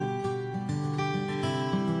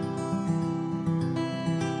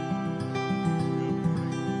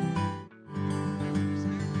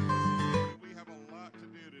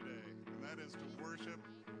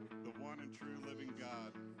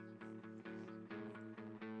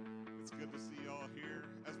good to see y'all here.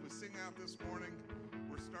 As we sing out this morning,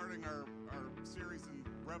 we're starting our series in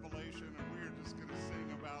Revelation, and we are just going to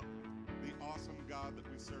sing about the awesome God that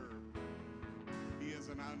we serve. He is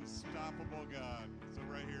an unstoppable God. So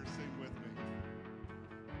right here, sing with me.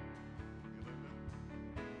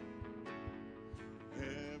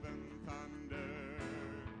 Heaven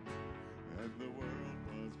thundered, and the world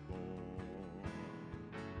was born.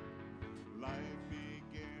 Life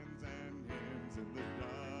begins and ends in the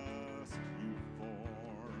dust you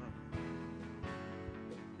form.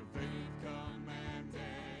 Faith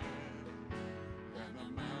commanded, and the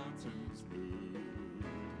mountains move.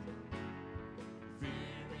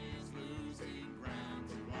 Fear is losing ground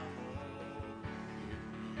to our hope in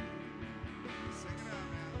you. Sing it out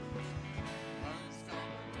now.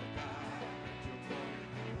 Unstoppable God, let your glory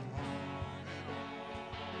go on and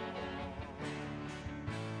on.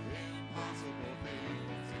 Impossible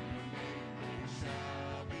things in your name they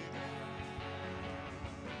shall be done.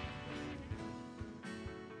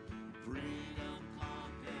 Freedom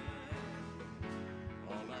conquered,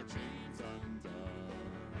 all our chains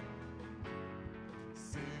undone.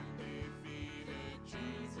 Sin defeated,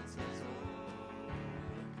 Jesus has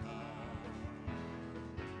overcome.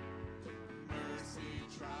 Mercy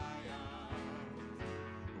triumphed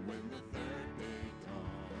when the third day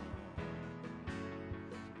dawned.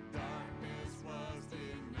 Darkness was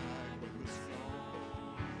denied when the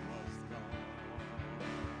storm was gone.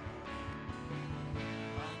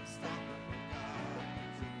 Unstoppable God,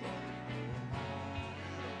 let your glory go on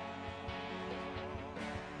and on.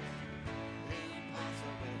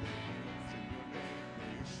 Impossible things in your name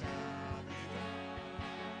they shall be done.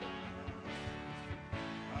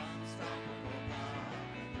 Unstoppable God,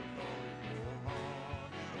 let your glory go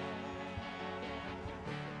on and on.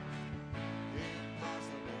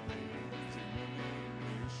 Impossible things in your name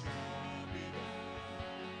they shall be done.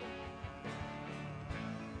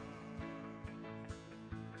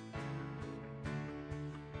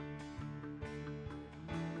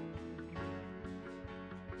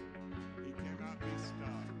 He cannot be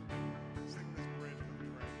stopped. Sing this bridge with me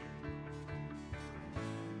right here.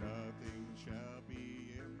 Nothing shall be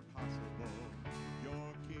impossible. Your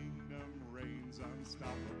kingdom reigns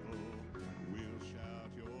unstoppable. We'll shout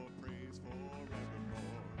your praise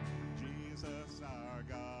forevermore. Jesus, our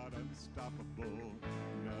God, unstoppable.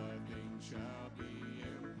 Nothing shall be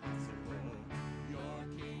impossible. Your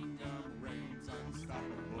kingdom reigns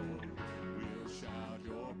unstoppable. We'll shout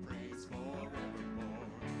your praise forevermore.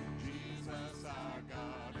 Jesus, our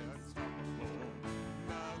God, unstoppable.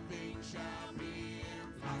 Nothing shall be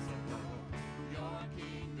impossible. Your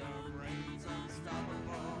kingdom reigns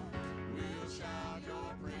unstoppable. We'll shout your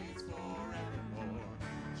praise forevermore.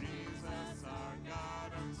 Jesus, our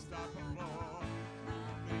God, unstoppable.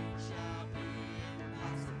 Nothing shall be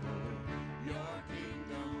impossible. Your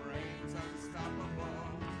kingdom reigns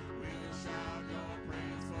unstoppable. We'll shout your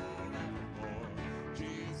praise forevermore.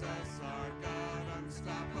 Jesus, our God,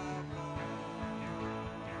 unstoppable.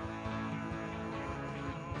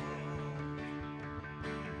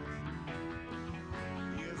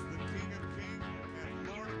 He is the King of Kings and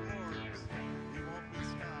Lord of Lords. He won't be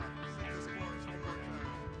stopped. Sing this chorus one more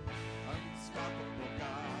time. Unstoppable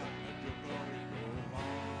God, let your glory go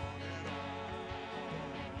on and on.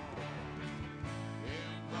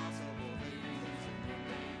 Impossible things in your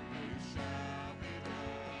name they shall be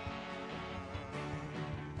done.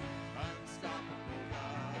 Unstoppable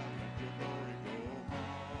God, let your glory go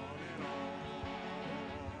on and on.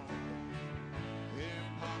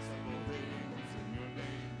 Impossible things in your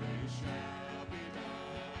name they shall be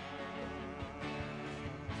done.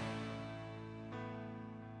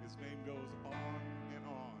 His name goes on and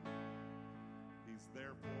on. He's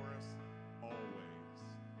there for us always.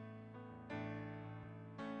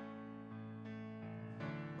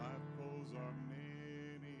 My foes are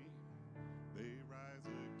many, they rise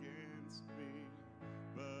against me,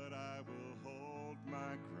 but I will hold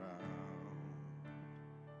my ground.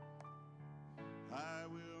 I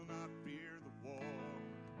will not fear the war,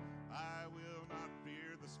 I will not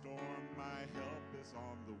fear the storm. My help is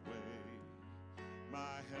on the way,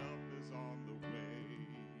 my help is on the way.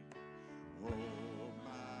 Oh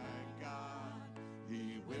my God,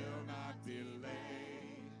 He will not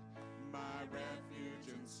delay, my refuge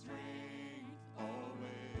and strength always.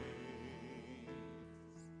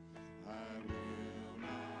 I will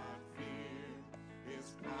not fear, His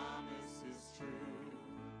promise is true.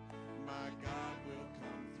 My God will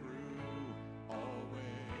come through always,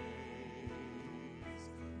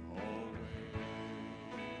 always.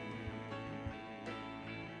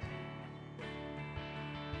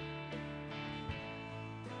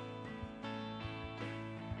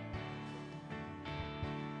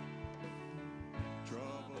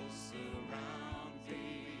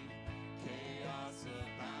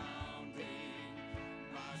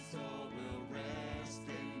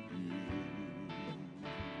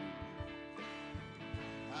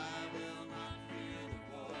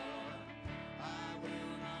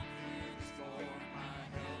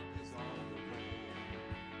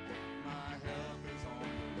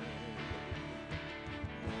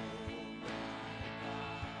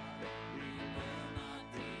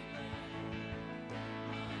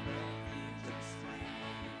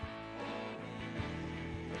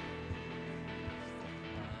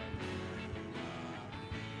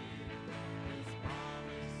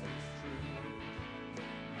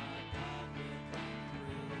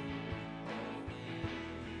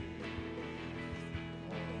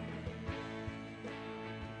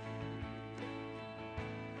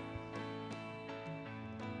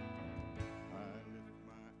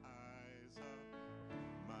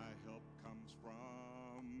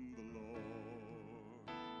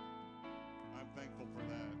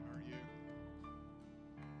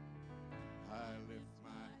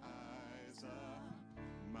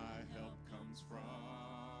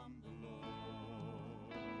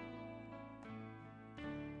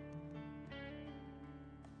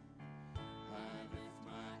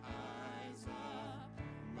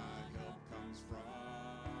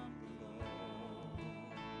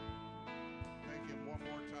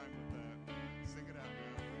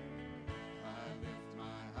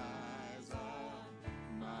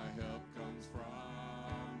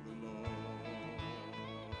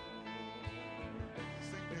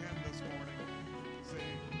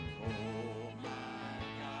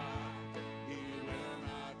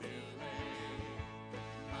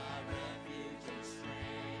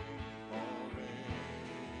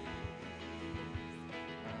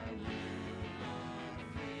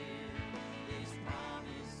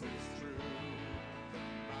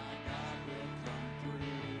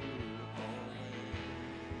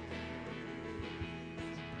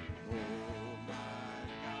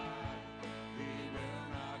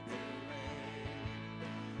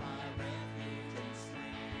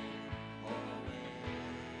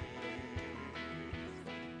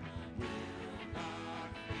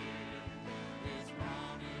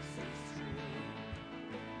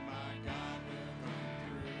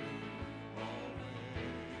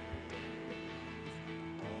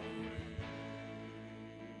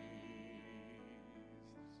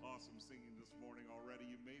 awesome singing this morning already.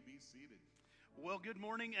 You may be seated. Well, good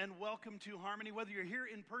morning and welcome to Harmony. Whether you're here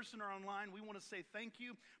in person or online, we want to say thank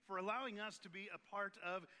you for allowing us to be a part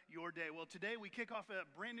of your day. Well, today we kick off a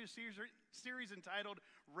brand new series entitled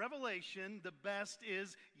Revelation, the Best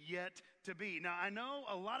Is Yet to Be. Now, I know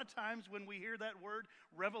a lot of times when we hear that word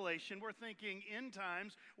Revelation, we're thinking end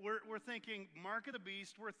times, we're thinking mark of the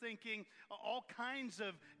beast, we're thinking all kinds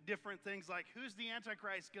of different things like who's the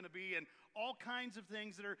Antichrist going to be, and all kinds of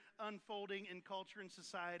things that are unfolding in culture and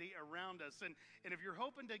society around us. And if you're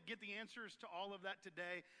hoping to get the answers to all of that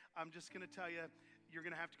today, I'm just going to tell you, you're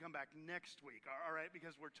going to have to come back next week, all right?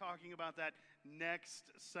 Because we're talking about that next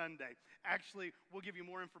Sunday. Actually, we'll give you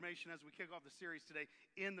more information as we kick off the series today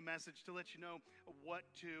in the message to let you know what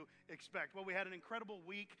to expect. Well, we had an incredible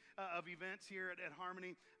week of events here at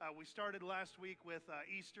Harmony. We started last week with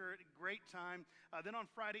Easter, great time. Then on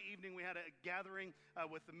Friday evening, we had a gathering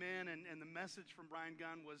with the men, and the message from Brian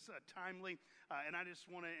Gunn was timely. And I just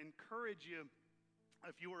want to encourage you,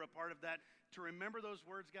 if you were a part of that, to remember those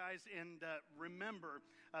words, guys, and remember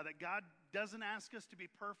that God doesn't ask us to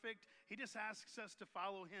be perfect. He just asks us to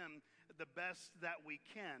follow Him the best that we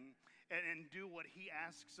can and do what He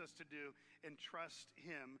asks us to do and trust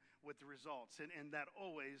Him with the results. And that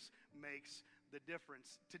always makes the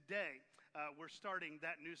difference. Today, we're starting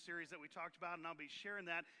that new series that we talked about, and I'll be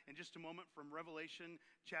sharing that in just a moment from Revelation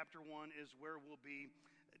chapter 1 is where we'll be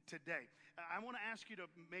today. I want to ask you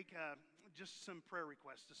to make just some prayer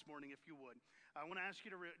requests this morning, if you would. I want to ask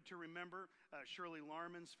you to remember Shirley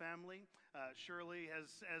Larman's family. Shirley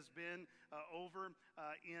has been over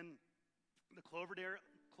in the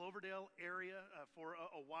Cloverdale area for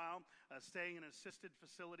a while, staying in an assisted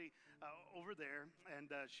facility over there, and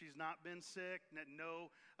she's not been sick, no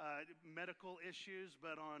medical issues,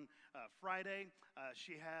 but on Friday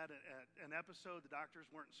she had an episode. The doctors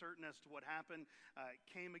weren't certain as to what happened. It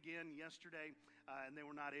came again yesterday, and they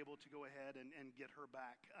were not able to go ahead and get her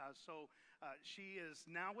back. So she is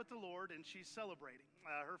now with the Lord, and she's celebrating.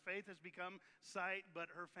 Her faith has become sight, but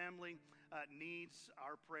her family needs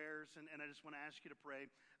our prayers, and I just want to ask you to pray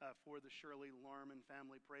for the Shirley Larman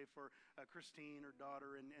family. Pray for Christine, her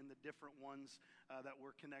daughter, and the different ones that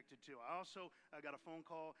we're connected to. I also got a phone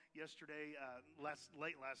call yesterday,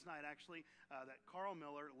 late last night actually, that Carl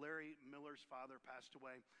Miller, Larry Miller's father, passed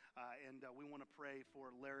away, and we want to pray for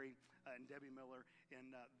Larry and Debbie Miller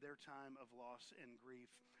in their time of loss and grief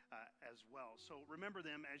as well. So remember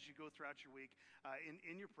them as you go throughout your week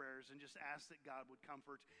in your prayers, and just ask that God would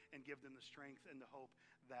comfort and give them the strength and the hope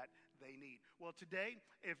that they need. Well, today,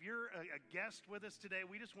 if you're a guest with us today,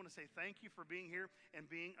 we just want to say thank you for being here and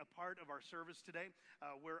being a part of our service today.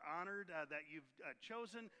 We're honored that you've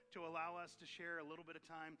chosen to allow us to share a little bit of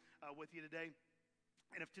time with you today.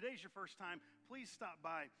 And if today's your first time, please stop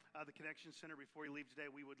by the Connection Center before you leave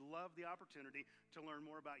today. We would love the opportunity to learn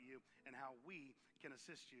more about you and how we can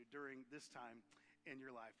assist you during this time in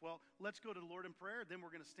your life. Well, let's go to the Lord in prayer. Then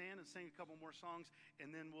we're going to stand and sing a couple more songs,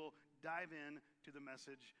 and then we'll dive in to the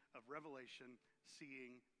message of Revelation,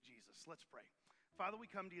 seeing Jesus. Let's pray. Father, we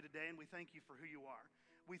come to you today, and we thank you for who you are.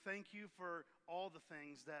 We thank you for all the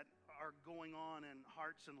things that are going on in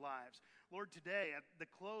hearts and lives. Lord, today at the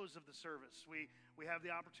close of the service, we have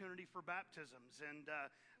the opportunity for baptisms, and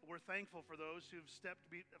we're thankful for those who've stepped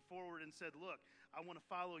forward and said, look, I want to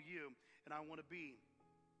follow you, and I want to be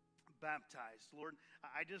baptized. Lord,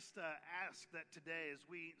 I just ask that today as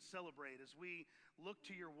we celebrate, as we look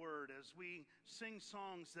to your word, as we sing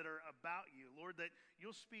songs that are about you, Lord, that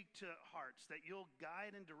you'll speak to hearts, that you'll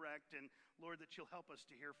guide and direct, and Lord, that you'll help us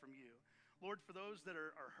to hear from you. Lord, for those that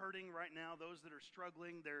are hurting right now, those that are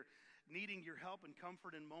struggling, they're needing your help and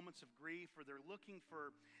comfort in moments of grief, or they're looking for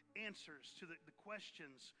answers to the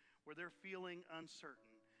questions where they're feeling uncertain.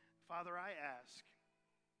 Father, I ask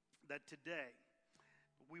that today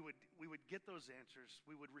we would get those answers,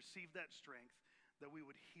 we would receive that strength, that we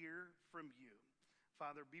would hear from you.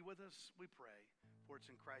 Father, be with us, we pray, for it's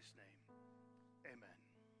in Christ's name. Amen.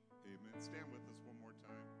 Amen. Stand with us one more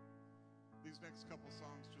time. These next couple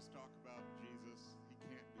songs just talk about Jesus. He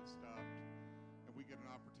can't be stopped. And we get an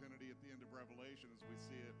opportunity at the end of Revelation, as we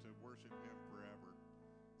see it, to worship him forever.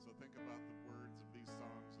 So think about the words of these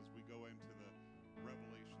songs as we go into the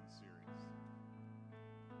Revelation series.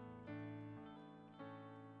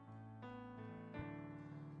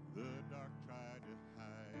 The dark tried to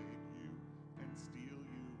hide you and steal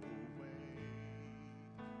you away.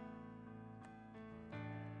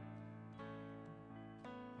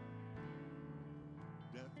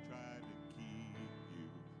 Death tried to keep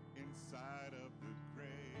you inside of the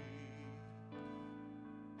grave.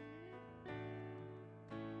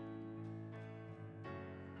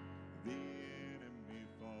 The enemy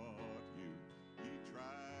fought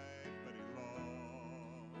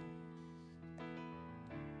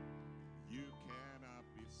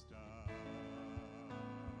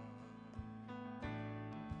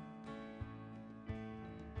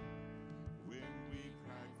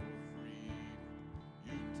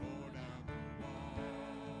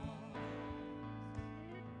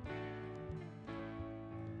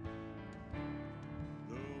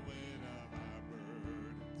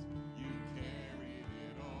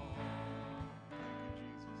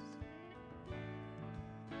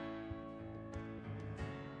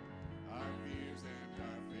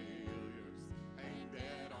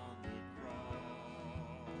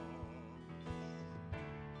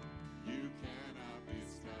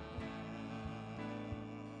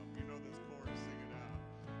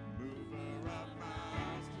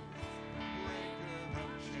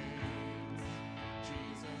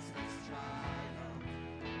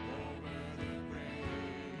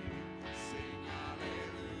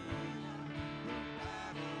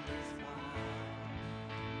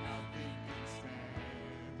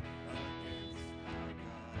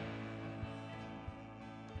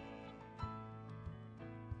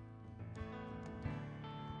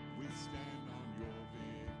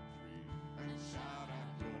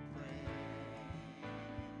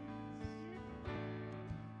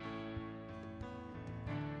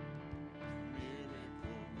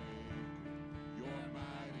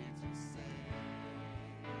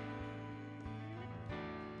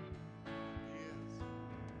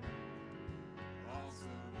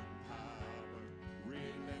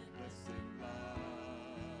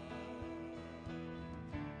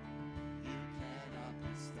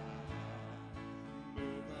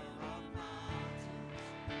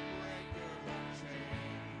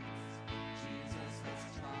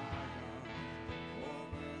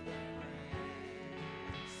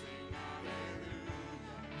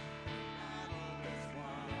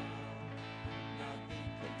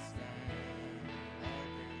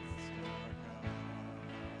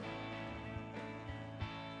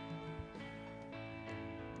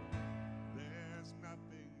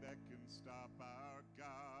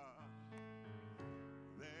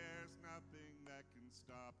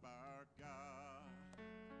stop our God.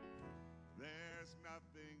 There's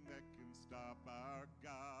nothing that can stop our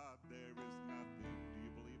God. There is nothing. Do you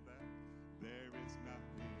believe that? There is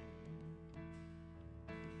nothing.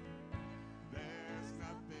 There's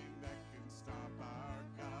nothing that can stop our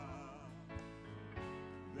God.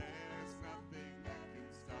 There's nothing that can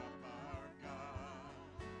stop our God.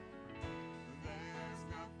 There's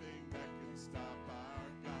nothing that can stop our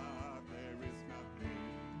God. There is nothing.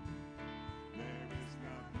 There is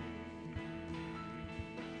nothing.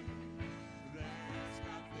 There's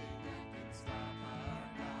nothing that can stop our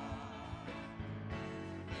God.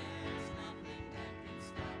 There's nothing that can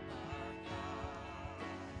stop our God.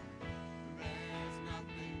 There's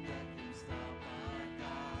nothing that can stop our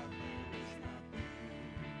God. There is nothing.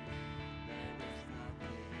 There is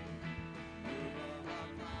nothing. Mover of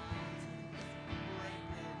mountains,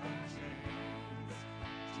 breaker of chains.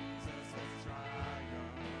 Jesus has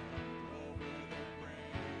triumphed over the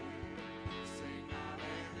grave. Sing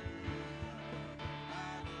hallelujah, the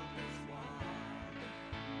battle is won.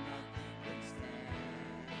 Nothing can stand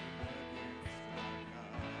against our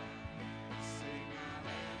God. Sing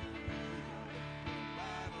hallelujah, the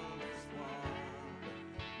battle is won.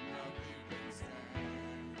 Nothing can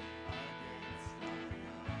stand against our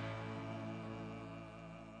God.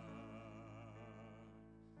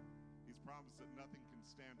 He's promised that nothing can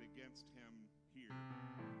stand against him here.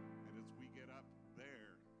 And as we get up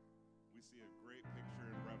there, we see a great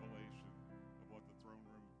picture in Revelation of what the throne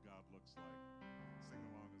room of God looks like. Sing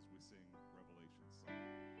along as we sing Revelation song.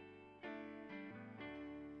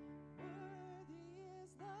 Worthy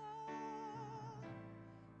is the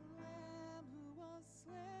Lamb who was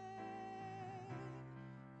slain.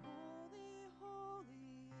 Holy, holy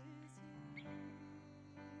is He.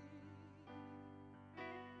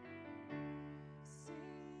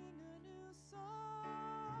 Sing a new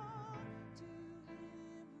song to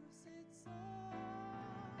Him who sits on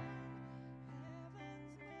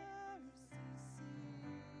heaven's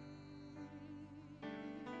mercy seat.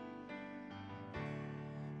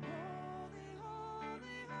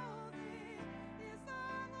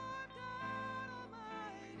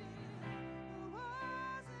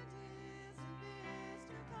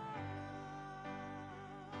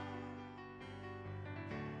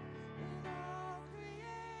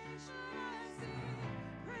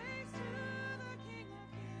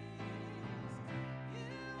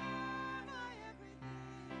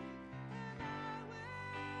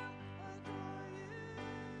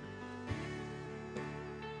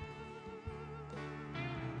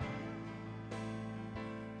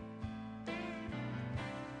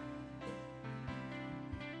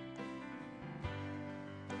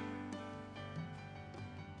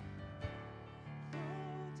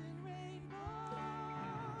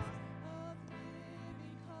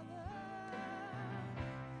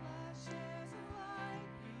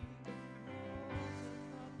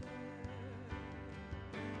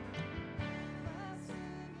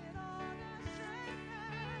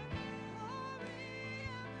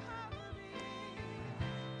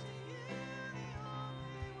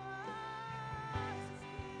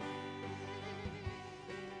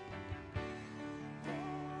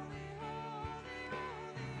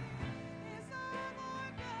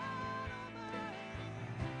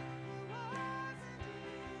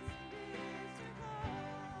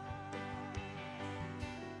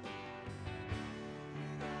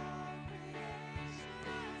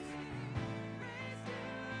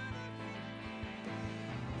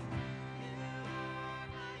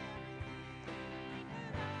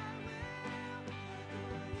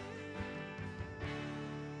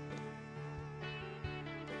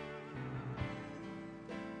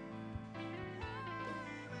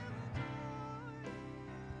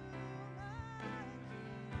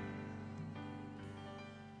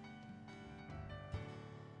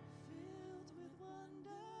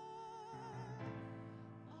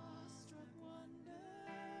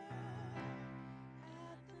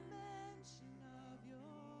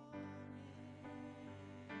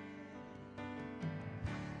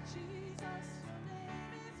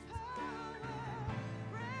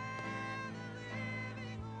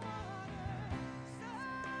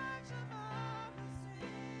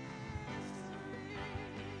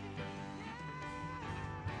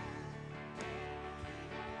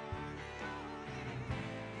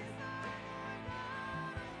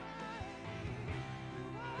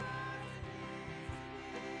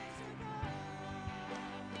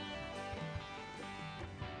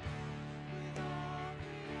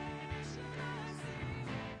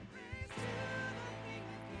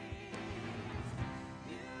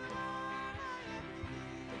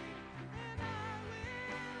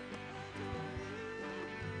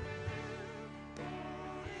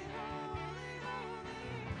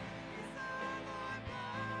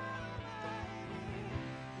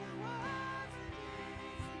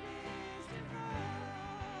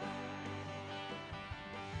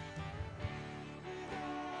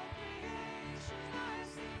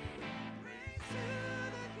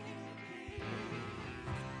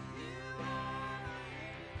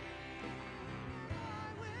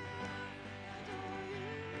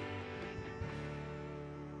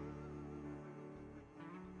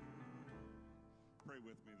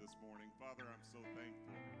 pray with me this morning. Father, I'm so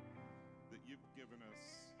thankful that you've given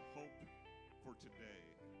us hope for today,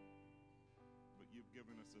 but you've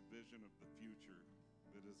given us a vision of the future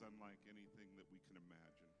that is unlike anything that we can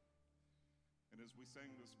imagine. And as we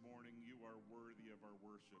sang this morning, you are worthy of our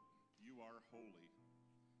worship. You are holy,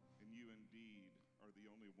 and you indeed are the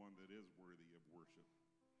only one that is worthy of worship.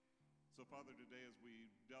 So, Father, today as we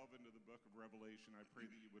delve into the book of Revelation, I pray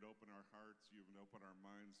that you would open our hearts, you would open our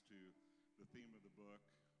minds to the theme of the book,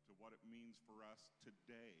 to what it means for us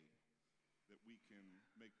today, that we can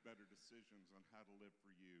make better decisions on how to live for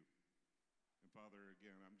you. And Father,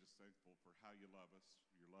 again, I'm just thankful for how you love us,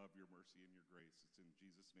 your love, your mercy, and your grace. It's in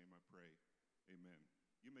Jesus' name I pray. Amen.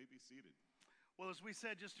 You may be seated. Well, as we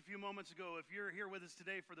said just a few moments ago, if you're here with us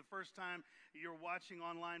today for the first time, you're watching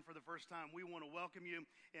online for the first time, we want to welcome you,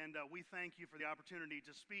 and we thank you for the opportunity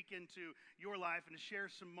to speak into your life and to share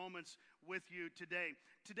some moments with you today.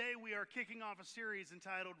 Today, we are kicking off a series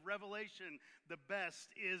entitled Revelation, The Best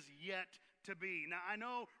Is Yet to Be. Now, I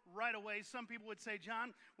know right away some people would say,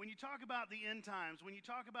 John, when you talk about the end times, when you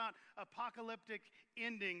talk about apocalyptic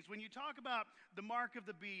endings, when you talk about the mark of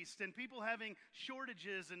the beast and people having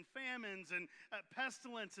shortages and famines and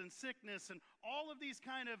pestilence and sickness and all of these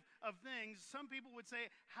kind of things, some people would say,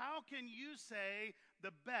 how can you say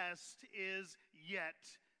the best is yet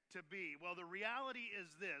to be? Well, the reality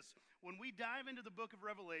is this. When we dive into the book of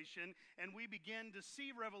Revelation and we begin to see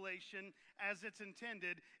Revelation as it's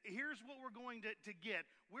intended, here's what we're going to get.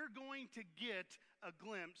 We're going to get a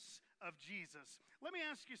glimpse of Jesus. Let me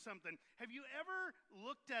ask you something. Have you ever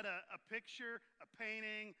looked at a picture, a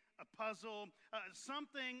painting, a puzzle,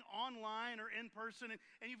 something online or in person,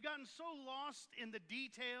 and you've gotten so lost in the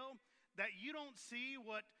detail that you don't see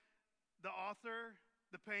what the author,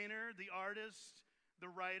 the painter, the artist, the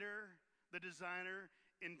writer, the designer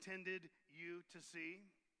intended you to see?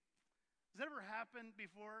 Has that ever happened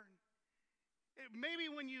before?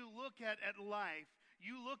 Maybe when you look at life,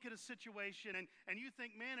 you look at a situation and you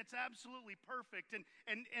think, man, it's absolutely perfect. And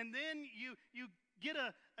then you get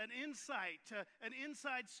an insight, an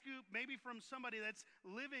inside scoop, maybe from somebody that's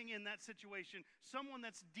living in that situation, someone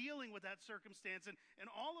that's dealing with that circumstance. And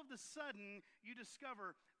all of a sudden, you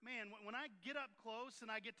discover, man, when I get up close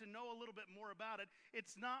and I get to know a little bit more about it,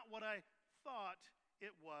 it's not what I thought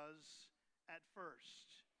it was at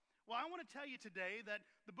first. Well, I want to tell you today that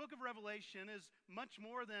the book of Revelation is much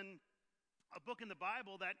more than a book in the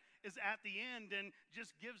Bible that is at the end and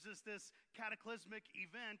just gives us this cataclysmic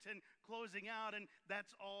event and closing out, and that's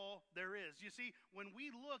all there is. You see, when we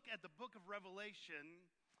look at the book of Revelation,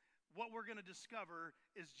 what we're going to discover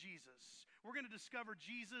is Jesus. We're going to discover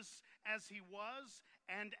Jesus as he was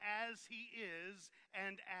and as he is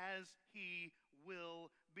and as he will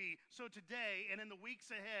be. So today and in the weeks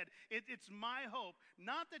ahead, it's my hope,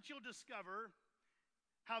 not that you'll discover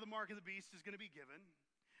how the mark of the beast is going to be given,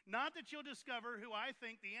 not that you'll discover who I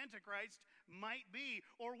think the Antichrist might be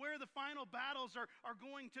or where the final battles are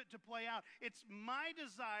going to play out. It's my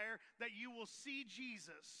desire that you will see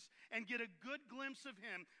Jesus and get a good glimpse of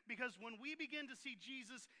him, because when we begin to see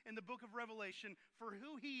Jesus in the book of Revelation for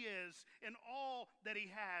who he is and all that he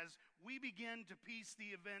has, we begin to piece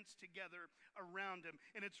the events together around him.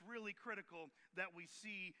 And it's really critical that we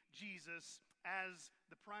see Jesus as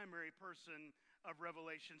the primary person of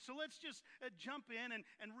Revelation. So let's just jump in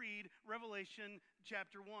and read Revelation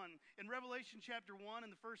chapter 1. In Revelation chapter 1, in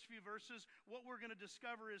the first few verses, what we're going to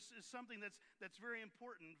discover is something that's very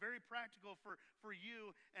important, very practical for you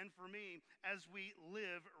and for me as we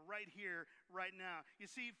live right here, right now. You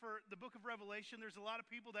see, for the book of Revelation, there's a lot of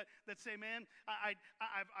people that say, man,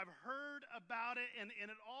 I've heard about it, and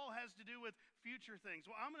it all has to do with future things.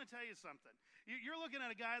 Well, I'm going to tell you something. You're looking at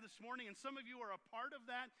a guy this morning, and some of you are a part of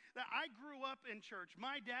that I grew up in church.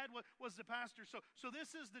 My dad was the pastor, so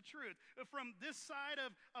this is the truth. From this side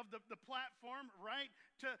of the platform, right,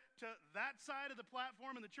 to that side of the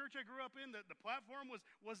platform in the church I grew up in, the platform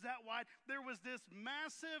was that wide. There was this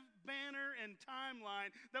massive banner and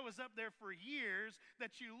timeline that was up there for years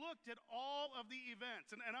that you looked at all of the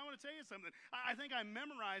events. And I want to tell you something. I think I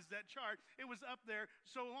memorized that chart. It was up there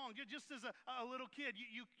so long. Just as a little kid,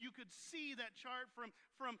 you could see that chart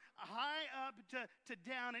from high up to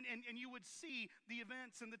down, and you would see the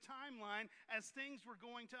events and the timeline as things were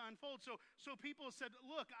going to unfold. So people said,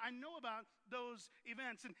 look, I know about those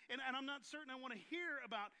events, and I'm not certain I want to hear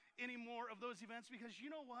about any more of those events, because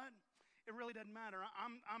you know what? It really doesn't matter.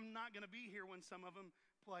 I'm not going to be here when some of them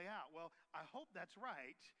play out. Well, I hope that's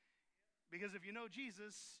right, because if you know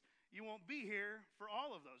Jesus, you won't be here for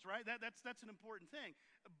all of those, right? That's an important thing.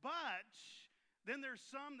 But then there's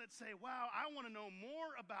some that say, wow, I want to know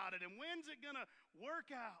more about it, and when's it going to work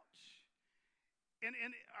out? And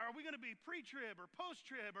are we going to be pre-trib or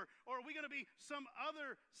post-trib, or are we going to be some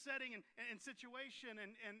other setting and situation?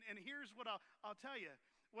 And here's what I'll tell you.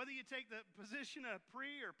 Whether you take the position of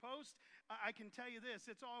pre or post, I can tell you this,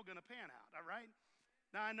 it's all going to pan out, all right?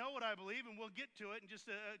 Now, I know what I believe, and we'll get to it in just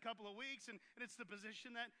a couple of weeks, and it's the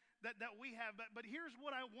position that we have. But here's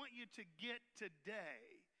what I want you to get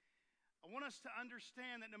today. I want us to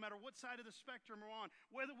understand that no matter what side of the spectrum we're on,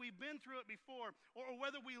 whether we've been through it before or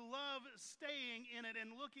whether we love staying in it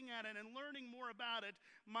and looking at it and learning more about it,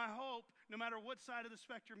 my hope, no matter what side of the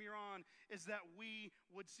spectrum you're on, is that we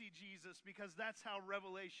would see Jesus, because that's how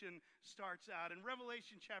Revelation starts out. In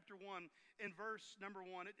Revelation chapter 1, in verse number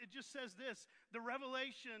 1, it just says this: the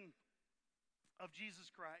revelation of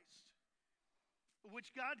Jesus Christ,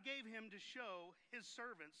 which God gave him to show his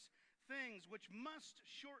servants things which must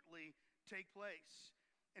shortly take place.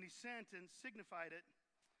 And he sent and signified it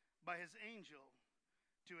by his angel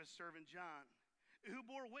to his servant John, who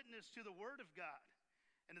bore witness to the word of God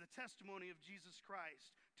and to the testimony of Jesus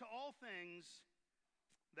Christ, to all things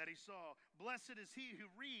that he saw. Blessed is he who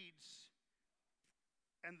reads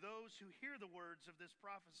and those who hear the words of this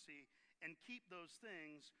prophecy and keep those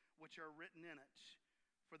things which are written in it,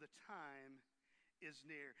 for the time is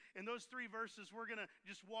near. In those three verses, we're going to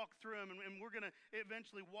just walk through them, and we're going to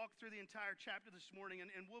eventually walk through the entire chapter this morning,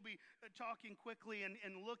 and we'll be talking quickly and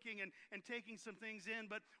looking and taking some things in.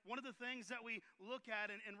 But one of the things that we look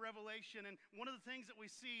at in Revelation, and one of the things that we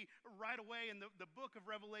see right away in the book of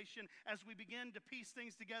Revelation as we begin to piece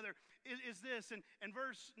things together is this. In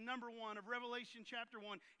verse number 1 of Revelation chapter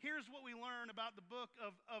 1, here's what we learn about the book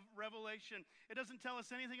of Revelation. It doesn't tell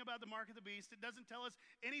us anything about the mark of the beast. It doesn't tell us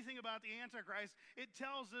anything about the Antichrist. It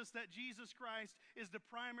tells us that Jesus Christ is the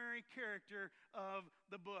primary character of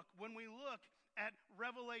the book. When we look at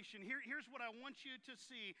Revelation, here's what I want you to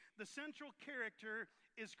see. The central character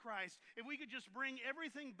is Christ. If we could just bring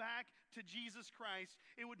everything back to Jesus Christ,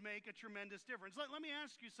 it would make a tremendous difference. Let me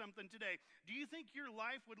ask you something today. Do you think your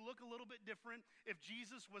life would look a little bit different if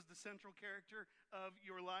Jesus was the central character of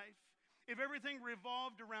your life? If everything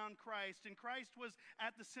revolved around Christ and Christ was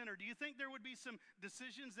at the center, do you think there would be some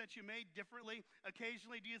decisions that you made differently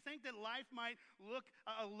occasionally? Do you think that life might look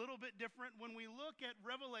a little bit different? When we look at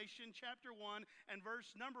Revelation chapter 1 and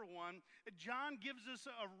verse number 1, John gives us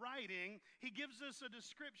a writing, he gives us a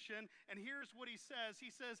description, and here's what he says.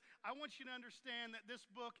 He says, I want you to understand that this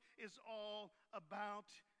book is all about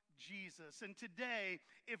Jesus. And today,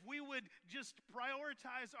 if we would just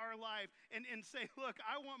prioritize our life and say, look,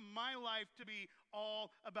 I want my life to be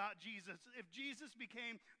all about Jesus. If Jesus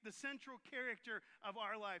became the central character of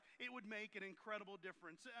our life, it would make an incredible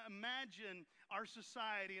difference. Imagine our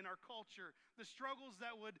society and our culture, the struggles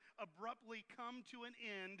that would abruptly come to an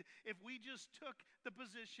end if we just took the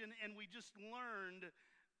position and we just learned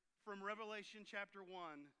from Revelation chapter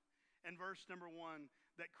 1 and verse number 1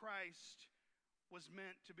 that Christ was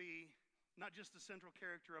meant to be not just the central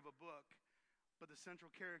character of a book, but the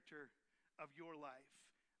central character of your life,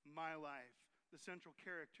 my life, the central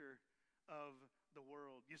character of the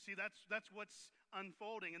world. You see, that's what's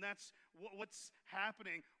unfolding, and that's what's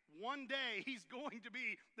happening. One day, he's going to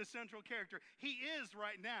be the central character. He is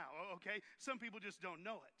right now, okay? Some people just don't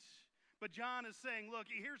know it. But John is saying, look,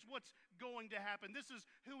 here's what's going to happen. This is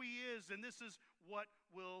who he is, and this is what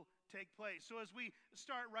will take place. So as we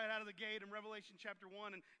start right out of the gate in Revelation chapter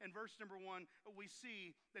 1 and verse number 1, we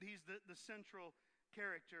see that he's the central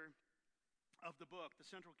character of the book. The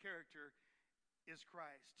central character is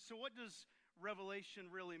Christ. So what does Revelation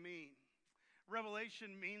really mean?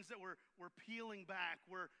 Revelation means that we're peeling back,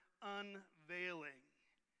 we're unveiling.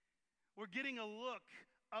 We're getting a look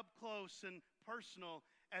up close and personal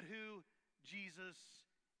at who Jesus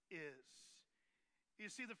is. You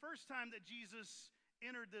see, the first time that Jesus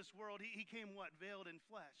entered this world, he came what? Veiled in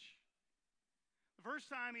flesh. The first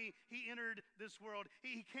time he entered this world,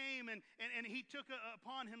 he came and he took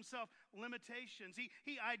upon himself limitations.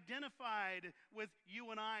 He identified with you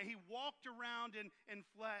and I. He walked around in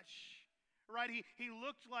flesh. Right? He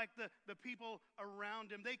looked like the people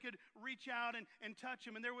around him. They could reach out and touch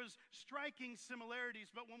him. And there was striking similarities.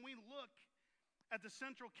 But when we look at the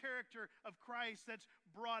central character of Christ that's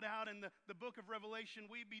brought out in the book of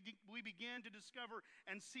Revelation, we begin to discover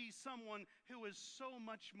and see someone who is so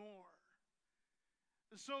much more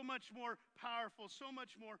powerful, so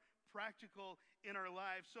much more practical in our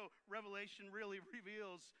lives. So Revelation really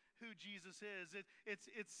reveals who Jesus is.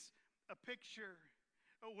 It's a picture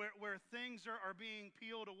where things are being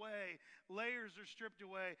peeled away, layers are stripped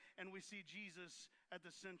away, and we see Jesus at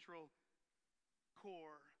the central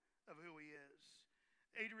core of who he is.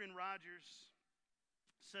 Adrian Rogers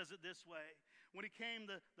says it this way: When he came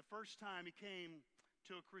the first time, he came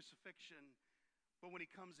to a crucifixion. But when he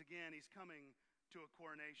comes again, he's coming to a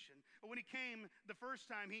coronation. When he came the first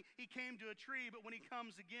time, he came to a tree, but when he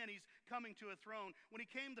comes again, he's coming to a throne. When he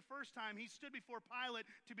came the first time, he stood before Pilate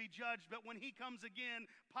to be judged, but when he comes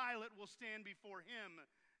again, Pilate will stand before him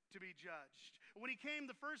to be judged. When he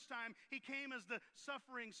came the first time, he came as the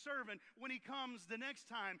suffering servant. When he comes the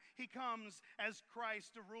next time, he comes as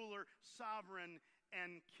Christ, the ruler, sovereign,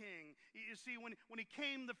 and king. You see, when he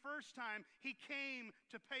came the first time, he came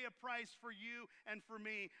to pay a price for you and for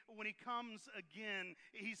me. When he comes again,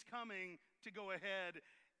 he's coming to go ahead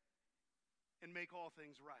and make all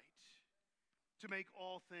things right, to make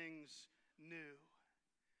all things new,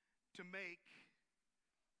 to make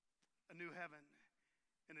a new heaven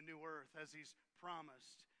and a new earth as he's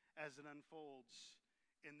promised as it unfolds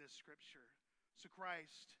in this scripture. So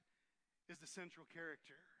Christ is the central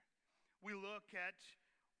character. We look at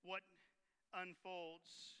what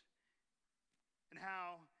unfolds and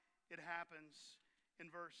how it happens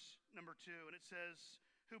in verse number 2. And it says,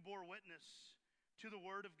 who bore witness to the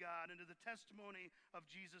word of God and to the testimony of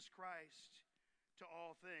Jesus Christ to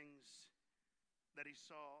all things that he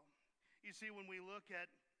saw. You see, when we look at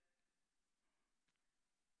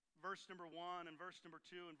verse number 1 and verse number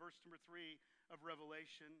 2 and verse number 3 of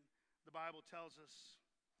Revelation, the Bible tells us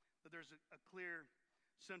that there's a clear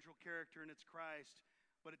central character, and it's Christ,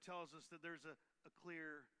 but it tells us that there's a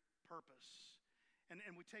clear purpose.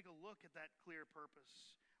 And we take a look at that clear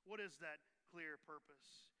purpose. What is that clear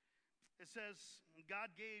purpose? It says,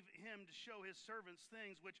 God gave him to show his servants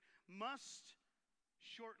things which must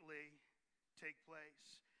shortly take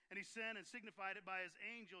place. And he sent and signified it by his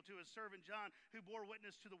angel to his servant John, who bore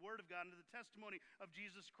witness to the word of God and to the testimony of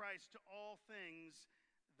Jesus Christ to all things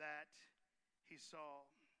that he saw.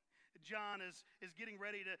 John is getting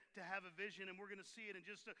ready to have a vision, and we're going to see it in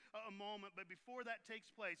just a moment. But before that takes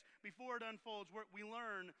place, before it unfolds, we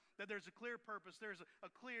learn that there's a clear purpose. There's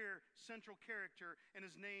a clear central character, and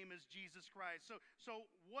his name is Jesus Christ. So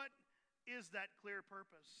what is that clear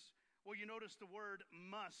purpose? Well, you notice the word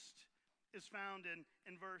must is found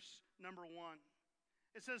in verse number 1.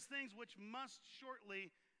 It says things which must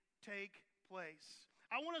shortly take place.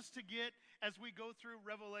 I want us to get, as we go through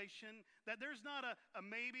Revelation, that there's not a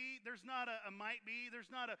maybe, there's not a might be,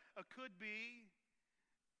 there's not a could be.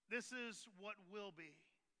 This is what will be.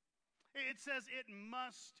 It says it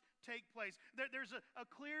must take place. There's a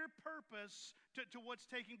clear purpose to what's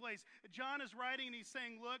taking place. John is writing and he's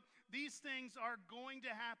saying, look, these things are going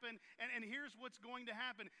to happen, and here's what's going to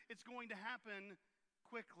happen. It's going to happen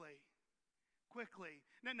quickly. Quickly.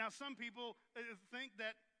 Now some people think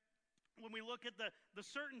that when we look at the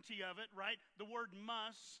certainty of it, right, the word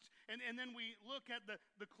must, and then we look at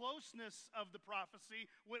the closeness of the prophecy,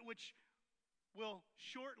 which will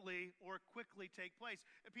shortly or quickly take place.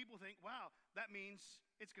 And people think, wow, that means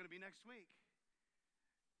it's going to be next week.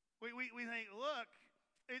 We think, look,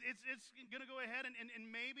 it's going to go ahead and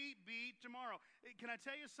maybe be tomorrow. Can I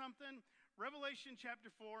tell you something? Revelation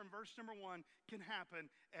chapter 4 and verse number 1 can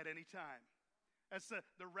happen at any time. That's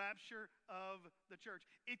the rapture of the church.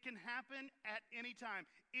 It can happen at any time.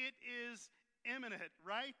 It is imminent,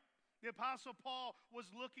 right? The Apostle Paul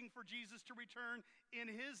was looking for Jesus to return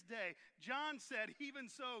in his day. John said,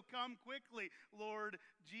 even so, come quickly, Lord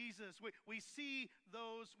Jesus. We see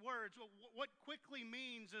those words. What quickly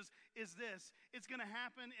means is this. It's going to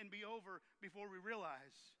happen and be over before we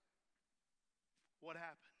realize what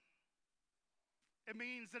happened. It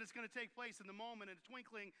means that it's going to take place in the moment, in a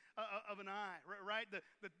twinkling of an eye, right?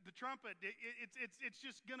 The trumpet, it's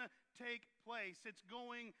just going to take place. It's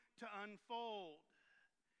going to unfold.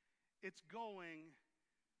 It's going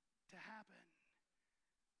to happen.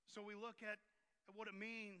 So we look at what it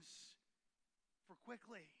means for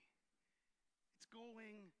quickly. It's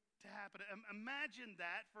going to happen. Imagine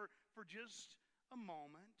that for just a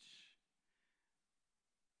moment.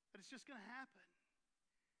 That it's just going to happen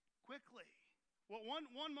quickly. Well,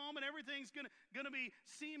 one moment, everything's gonna be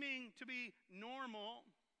seeming to be normal,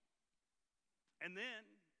 and then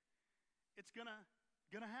it's gonna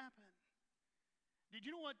happen. Did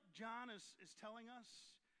you know what John is telling us?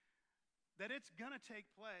 That it's gonna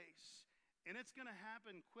take place, and it's gonna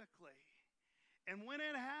happen quickly. And when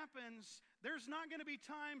it happens, there's not gonna be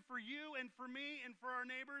time for you and for me and for our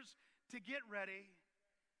neighbors to get ready.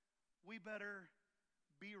 We better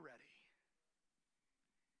be ready.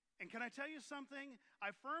 And can I tell you something?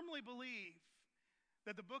 I firmly believe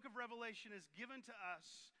that the book of Revelation is given to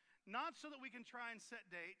us not so that we can try and set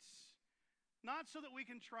dates, not so that we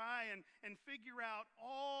can try and figure out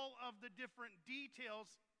all of the different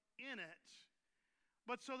details in it,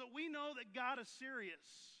 but so that we know that God is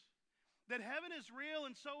serious. that heaven is real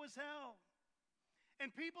and so is hell. And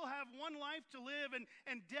people have one life to live, and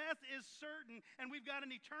death is certain, and we've got an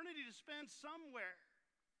eternity to spend somewhere.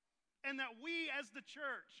 And that we as the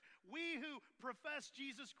church, we who profess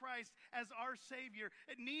Jesus Christ as our Savior,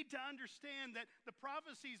 need to understand that the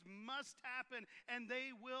prophecies must happen, and they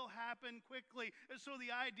will happen quickly. And so the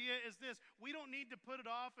idea is this: we don't need to put it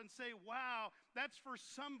off and say, wow, that's for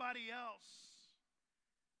somebody else.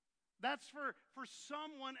 That's for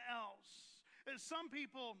someone else. Some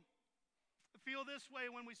people feel this way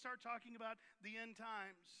when we start talking about the end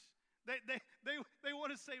times. They want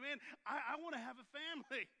to say, man, I want to have a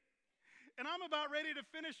family. And I'm about ready to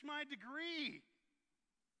finish my degree.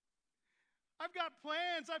 I've got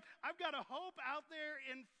plans. I've got a hope out there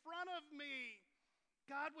in front of me.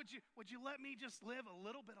 God, would you let me just live a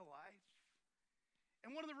little bit of life?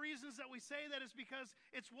 And one of the reasons that we say that is because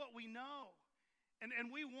it's what we know.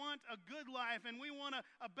 And we want a good life, and we want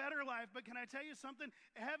a better life. But can I tell you something?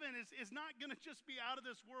 Heaven is not going to just be out of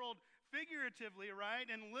this world figuratively, right?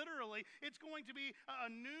 And literally, it's going to be a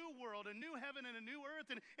new world, a new heaven and a new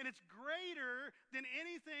earth. And it's greater than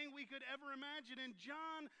anything we could ever imagine. And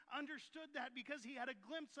John understood that because he had a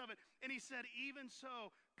glimpse of it. And he said, even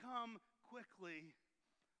so, come quickly,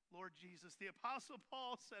 Lord Jesus. The Apostle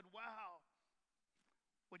Paul said, wow,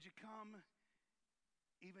 would you come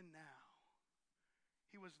even now?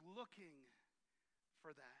 He was looking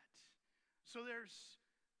for that. So there's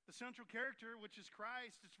the central character, which is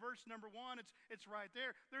Christ. It's verse number 1. It's right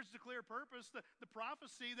there. There's the clear purpose, the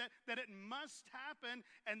prophecy that it must happen,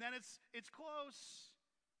 and that it's close.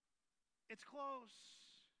 It's close.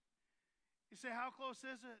 You say, how close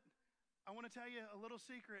is it? I want to tell you a little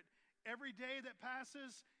secret. Every day that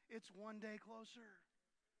passes, it's one day closer.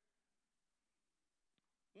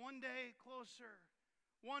 One day closer.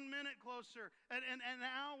 1 minute closer, an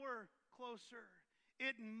hour closer.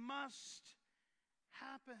 It must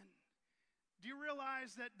happen. Do you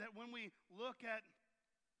realize that when we look at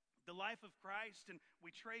the life of Christ and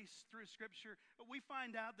we trace through Scripture, we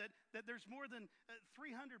find out that there's more than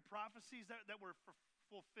 300 prophecies that were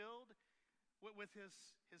fulfilled with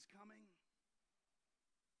his coming?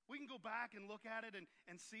 We can go back and look at it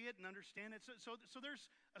and see it and understand it. So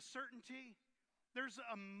there's a certainty. There's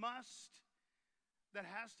a must that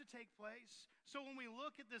has to take place. So when we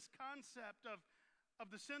look at this concept of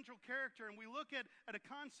the central character, and we look at a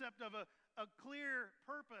concept of a clear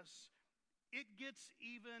purpose, it gets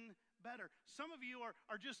even better. Some of you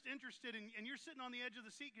are just interested in, and you're sitting on the edge of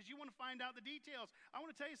the seat because you want to find out the details. I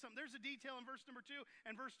want to tell you something. There's a detail in verse number 2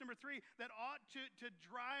 and verse number 3 that ought to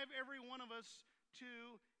drive every one of us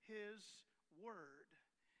to his word.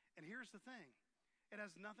 And here's the thing. It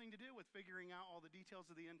has nothing to do with figuring out all the details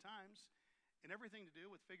of the end times, and everything to do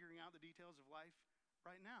with figuring out the details of life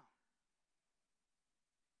right now.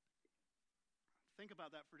 Think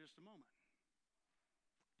about that for just a moment.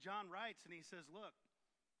 John writes and he says, look,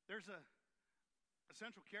 there's a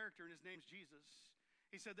central character and his name's Jesus.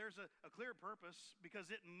 He said there's a clear purpose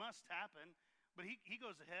because it must happen. But he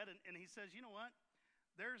goes ahead and he says, you know what?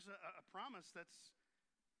 There's a promise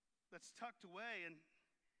that's tucked away, and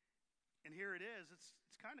here it is.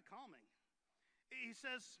 It's kind of calming. He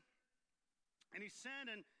says, and he sent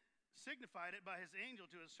and signified it by his angel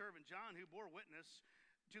to his servant John, who bore witness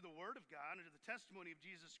to the word of God and to the testimony of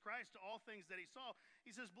Jesus Christ, to all things that he saw.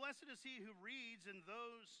 He says, blessed is he who reads and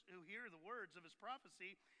those who hear the words of his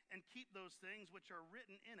prophecy and keep those things which are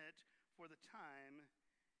written in it, for the time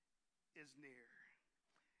is near.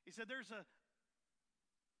 He said there's a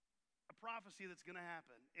prophecy that's going to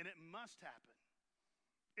happen, and it must happen.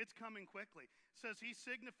 It's coming quickly. It says he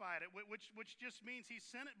signified it, which just means he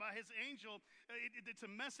sent it by his angel. It's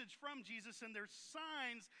a message from Jesus, and there's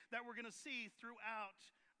signs that we're going to see throughout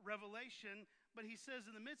Revelation. But he says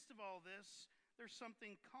in the midst of all this, there's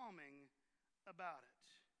something calming about it.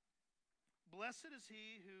 Blessed is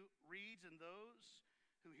he who reads and those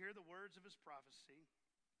who hear the words of his prophecy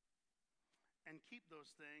and keep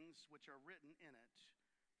those things which are written in it,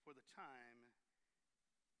 for the time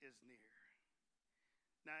is near.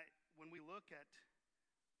 Now, when we look at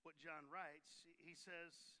what John writes, he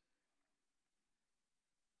says,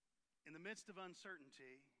 in the midst of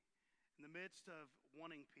uncertainty, in the midst of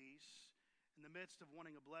wanting peace, in the midst of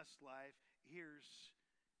wanting a blessed life, here's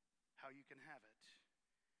how you can have it.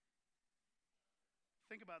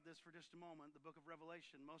 Think about this for just a moment, the book of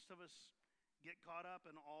Revelation. Most of us get caught up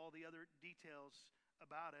in all the other details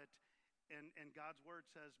about it, and God's word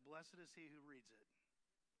says, blessed is he who reads it.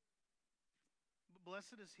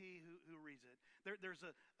 Blessed is he who reads it. There's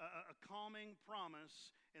a calming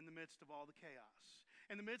promise in the midst of all the chaos.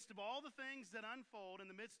 In the midst of all the things that unfold,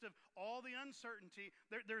 in the midst of all the uncertainty,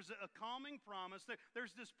 there's a calming promise.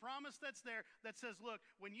 There's this promise that's there that says, look,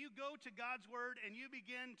 when you go to God's Word and you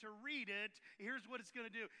begin to read it, here's what it's going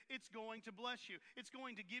to do. It's going to bless you. It's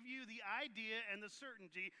going to give you the idea and the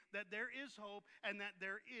certainty that there is hope and that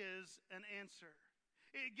there is an answer.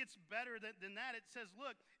 It gets better than that. It says,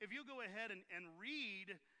 look, if you go ahead and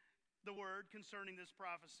read the Word concerning this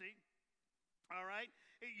prophecy, all right,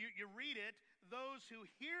 you read it, those who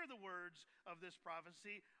hear the words of this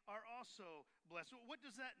prophecy are also blessed. What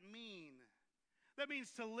does that mean? That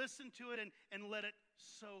means to listen to it and let it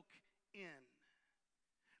soak in.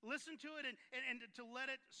 Listen to it and to let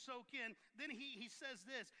it soak in. Then he says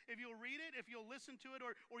this, if you'll read it, if you'll listen to it,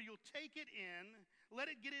 or you'll take it in, let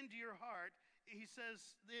it get into your heart. He says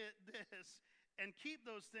this, and keep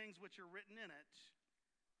those things which are written in it.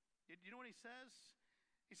 You know what he says?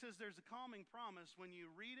 He says there's a calming promise when you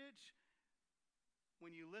read it,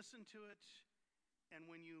 when you listen to it, and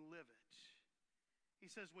when you live it. He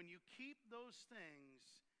says when you keep those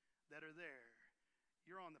things that are there,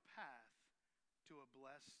 you're on the path to a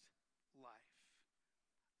blessed life.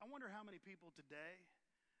 I wonder how many people today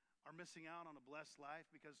are missing out on a blessed life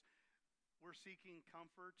because we're seeking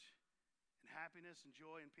comfort and happiness and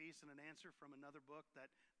joy and peace and an answer from another book that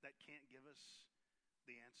can't give us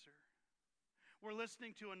the answer. We're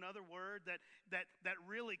listening to another word that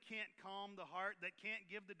really can't calm the heart, that can't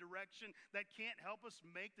give the direction, that can't help us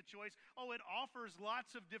make the choice. Oh, it offers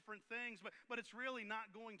lots of different things, but it's really not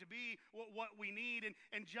going to be what we need.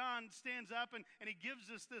 And John stands up and he gives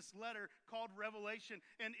us this letter called Revelation,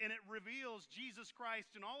 and it reveals Jesus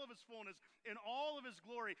Christ in all of his fullness, in all of his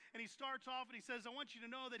glory. And he starts off and he says, I want you to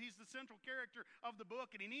know that he's the central character of the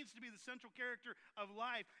book, and he needs to be the central character of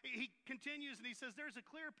life. He continues and he says, there's a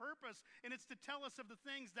clear purpose, and it's to tell us of the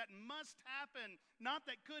things that must happen, not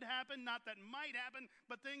that could happen, not that might happen,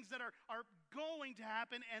 but things that are going to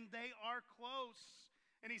happen, and they are close.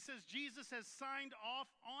 And he says Jesus has signed off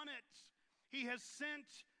on it. He has sent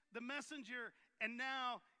the messenger, and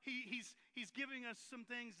now he's giving us some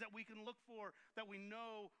things that we can look for, that we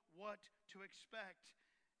know what to expect.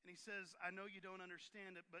 And he says, I know you don't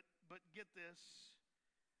understand it, but get this.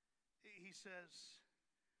 He says,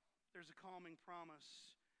 there's a calming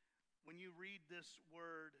promise. When you read this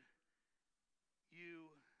word, you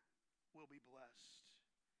will be blessed.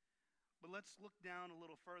 But let's look down a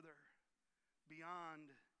little further beyond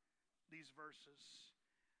these verses.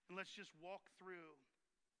 And let's just walk through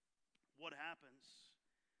what happens.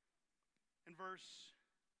 In verse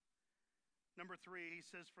number 3, he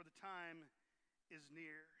says, for the time is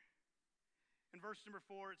near. In verse number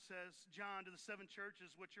 4, it says, John, to the 7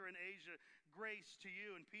 churches which are in Asia, grace to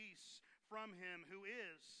you and peace from him who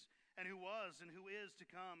is, and who was, and who is to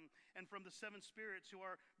come, and from the 7 spirits who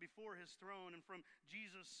are before his throne, and from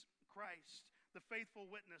Jesus Christ, the faithful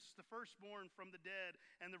witness, the firstborn from the dead,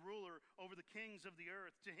 and the ruler over the kings of the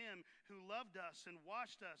earth, to him who loved us and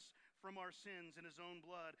washed us from our sins in his own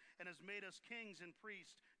blood, and has made us kings and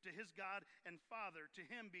priests to his God and Father. To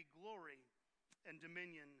him be glory and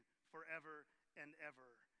dominion forever and ever.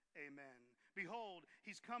 Amen. Behold,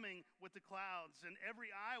 he's coming with the clouds, and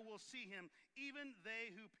every eye will see him, even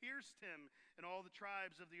they who pierced him, and all the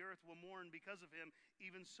tribes of the earth will mourn because of him.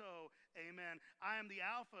 Even so, amen. I am the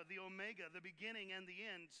Alpha, the Omega, the beginning and the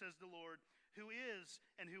end, says the Lord, who is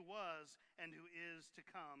and who was and who is to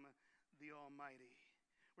come, the Almighty.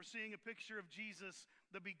 We're seeing a picture of Jesus,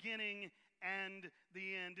 the beginning and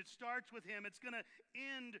the end. It starts with him. It's going to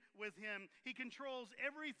end with him. He controls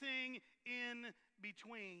everything in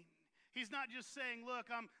between. He's not just saying,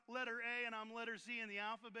 look, I'm letter A and I'm letter Z in the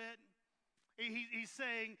alphabet. He's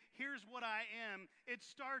saying, here's what I am. It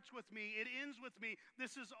starts with me. It ends with me.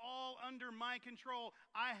 This is all under my control.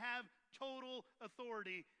 I have total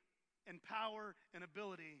authority and power and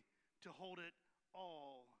ability to hold it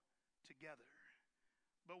all together.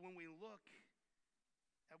 But when we look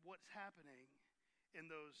at what's happening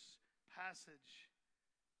in those passage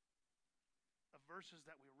of verses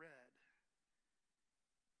that we read,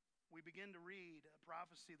 we begin to read a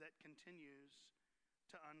prophecy that continues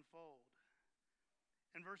to unfold.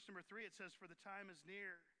 In verse number 3, it says, for the time is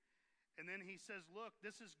near. And then he says, look,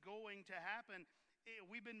 this is going to happen.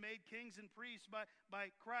 We've been made kings and priests by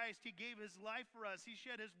Christ. He gave his life for us. He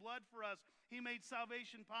shed his blood for us. He made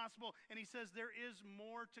salvation possible. And he says there is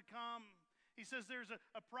more to come. He says there's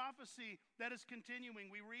a prophecy that is continuing.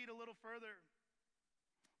 We read a little further.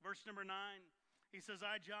 Verse number 9, he says,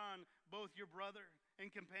 I, John, both your brother and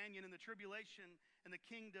companion in the tribulation and the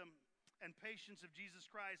kingdom and patience of Jesus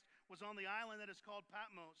Christ, was on the island that is called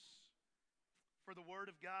Patmos for the word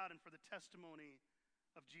of God and for the testimony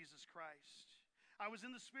of Jesus Christ. I was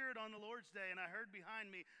in the Spirit on the Lord's day, and I heard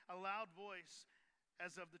behind me a loud voice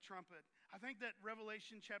as of the trumpet. I think that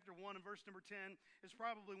Revelation chapter 1 and verse number 10 is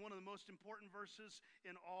probably one of the most important verses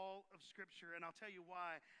in all of Scripture, and I'll tell you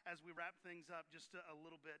why as we wrap things up just a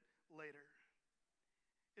little bit later.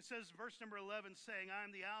 It says, verse number 11, saying, I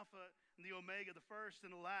am the Alpha and the Omega, the first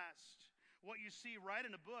and the last. What you see, write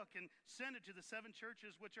in a book and send it to the 7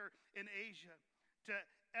 churches which are in Asia, to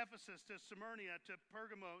Ephesus, to Smyrna, to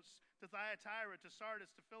Pergamos, to Thyatira, to Sardis,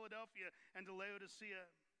 to Philadelphia, and to Laodicea.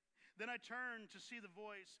 Then I turned to see the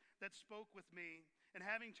voice that spoke with me. And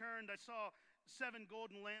having turned, I saw 7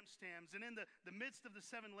 golden lampstands. And in the midst of the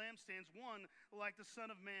 7 lampstands, one like the Son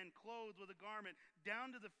of Man, clothed with a garment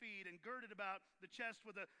down to the feet and girded about the chest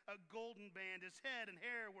with a golden band. His head and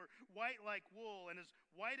hair were white like wool, and as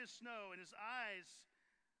white as snow, and his eyes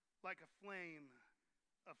like a flame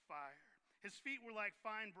of fire. His feet were like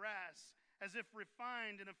fine brass, as if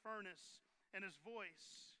refined in a furnace, and his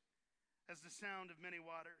voice as the sound of many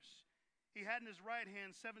waters. He had in his right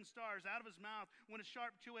hand 7 stars. Out of his mouth went a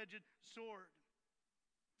sharp 2-edged sword.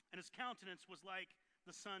 And his countenance was like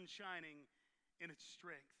the sun shining in its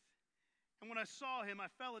strength. And when I saw him, I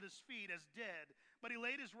fell at his feet as dead. But he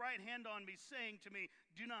laid his right hand on me, saying to me,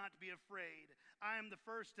 do not be afraid. I am the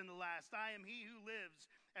first and the last. I am he who lives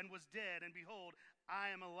and was dead. And behold,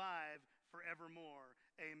 I am alive forevermore.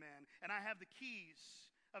 Amen. And I have the keys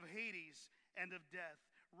of Hades and of death.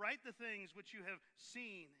 Write the things which you have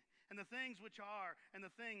seen, and the things which are, and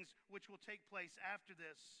the things which will take place after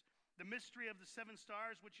this. The mystery of the 7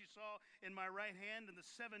 stars which you saw in my right hand, and the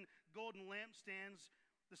 7 golden lampstands.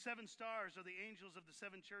 The 7 stars are the angels of the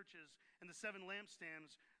 7 churches, and the 7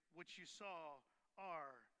 lampstands which you saw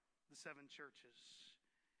are the 7 churches.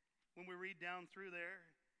 When we read down through there,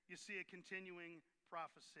 you see a continuing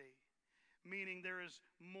prophecy, meaning there is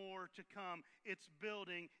more to come. It's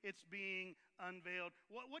building, it's being unveiled.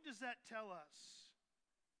 What does that tell us?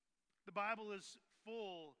 The Bible is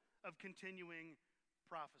full of continuing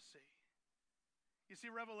prophecy. You see,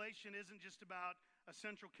 Revelation isn't just about a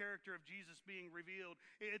central character of Jesus being revealed.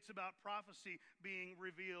 It's about prophecy being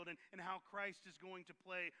revealed and how Christ is going to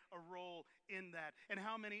play a role in that, and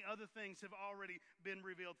how many other things have already been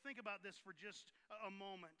revealed. Think about this for just a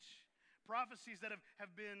moment. Prophecies that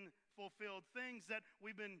have been fulfilled, things that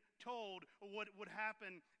we've been told would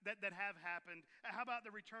happen that have happened. How about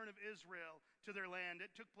the return of Israel to their land?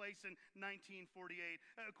 It took place in 1948.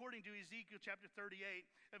 According to Ezekiel chapter 38,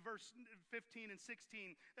 verse 15 and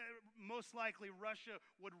 16, most likely Russia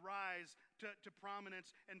would rise to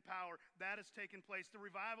prominence and power. That has taken place. The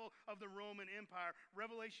revival of the Roman Empire,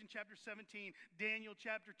 Revelation chapter 17, Daniel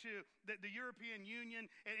chapter 2, the European Union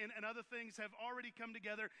and other things have already come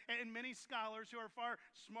together, and many scholars who are far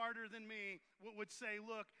smarter than me would say,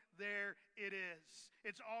 look, there it is.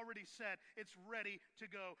 It's already set. It's ready to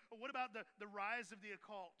go. What about the rise of the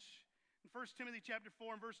occult? In 1 Timothy chapter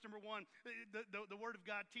 4 and verse number 1, the Word of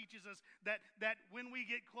God teaches us that when we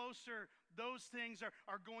get closer, those things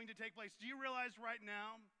are going to take place. Do you realize right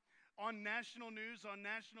now, on national news, on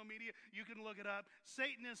national media, you can look it up,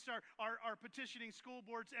 Satanists are petitioning school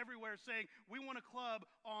boards everywhere saying, we want a club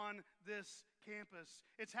on this campus.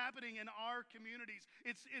 It's happening in our communities.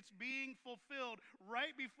 It's being fulfilled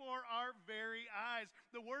right before our very eyes.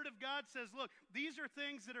 The Word of God says, look, these are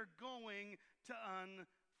things that are going to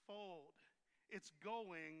unfold. It's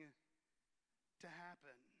going to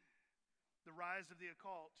happen. The rise of the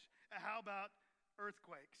occult. How about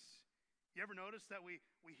earthquakes? You ever notice that we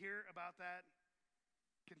hear about that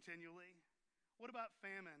continually? What about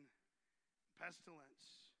famine,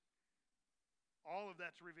 pestilence? All of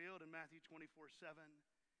that's revealed in Matthew 24:7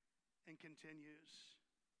 and continues.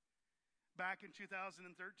 Back in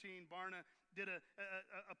 2013, Barna did a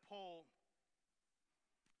poll.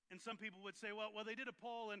 And some people would say, well, they did a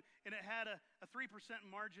poll and it had a 3%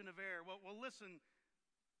 margin of error. Well, listen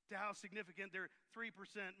to how significant their 3%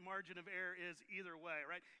 margin of error is either way,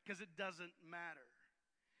 right? Because it doesn't matter.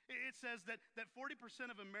 It says that 40%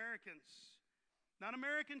 of Americans, not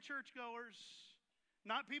American churchgoers,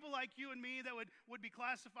 not people like you and me that would be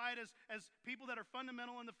classified as people that are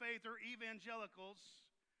fundamental in the faith or evangelicals,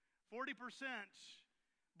 40%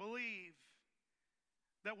 believe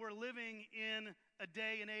that we're living in a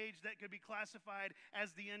day and age that could be classified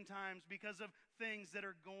as the end times because of things that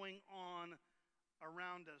are going on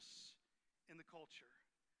around us in the culture.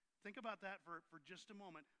 Think about that for just a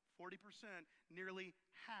moment. 40%, nearly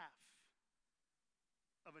half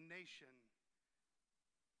of a nation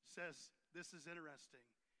says this is interesting.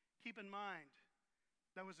 Keep in mind,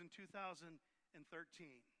 that was in 2013.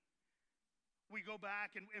 We go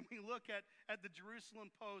back and we look at the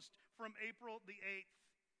Jerusalem Post from April the 8th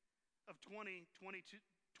of 2022,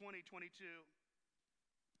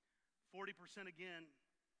 40% again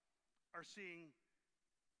are seeing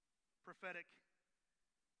prophetic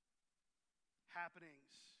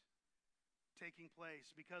happenings taking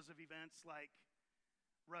place because of events like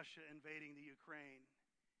Russia invading the Ukraine,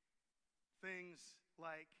 things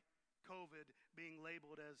like COVID being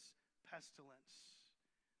labeled as pestilence.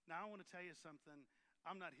 Now, I want to tell you something.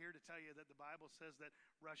 I'm not here to tell you that the Bible says that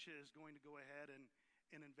Russia is going to go ahead and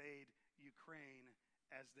invade Ukraine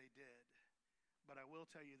as they did. But I will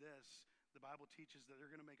tell you this. The Bible teaches that they're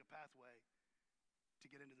going to make a pathway to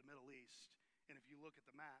get into the Middle East. And if you look at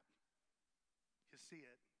the map, you see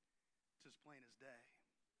it. It's as plain as day.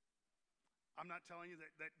 I'm not telling you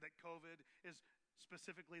that COVID is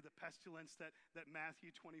specifically the pestilence that Matthew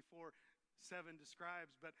 24:7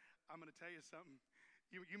 describes, but I'm going to tell you something.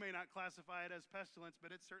 You may not classify it as pestilence,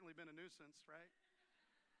 but it's certainly been a nuisance, right?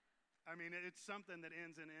 I mean, it's something that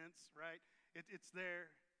ends in ence, right? It's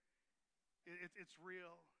there. It's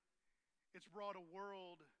real. It's brought a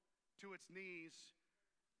world to its knees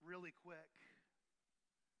really quick.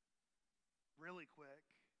 Really quick.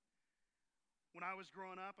 When I was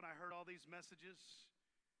growing up and I heard all these messages,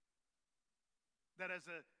 that as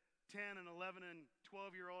a 10 and 11 and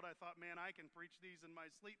 12-year-old, I thought, man, I can preach these in my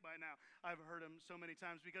sleep by now. I've heard them so many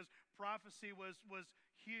times because prophecy was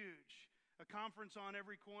huge. A conference on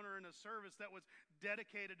every corner and a service that was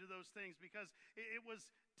dedicated to those things because it was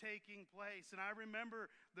taking place. And I remember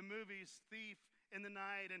the movies Thief in the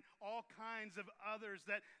Night and all kinds of others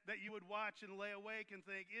that you would watch and lay awake and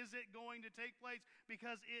think, is it going to take place?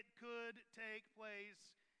 Because it could take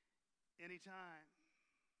place anytime.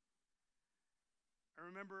 I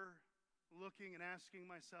remember looking and asking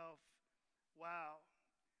myself, wow,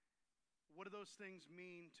 what do those things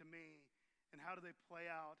mean to me? And how do they play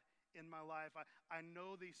out in my life? I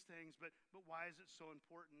know these things, but why is it so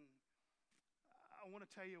important? I want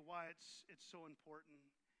to tell you why it's so important.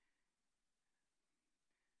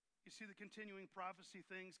 You see, the continuing prophecy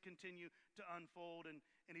things continue to unfold, and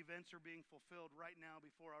events are being fulfilled right now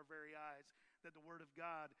before our very eyes, that the Word of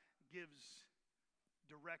God gives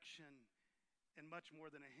direction and much more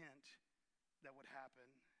than a hint that would happen.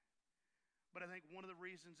 But I think one of the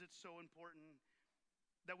reasons it's so important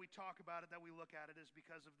that we talk about it, that we look at it, is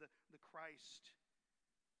because of the Christ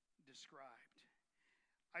described.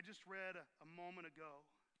 I just read a moment ago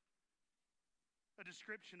a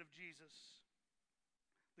description of Jesus,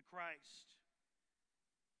 the Christ.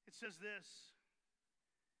 It says this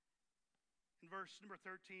in verse number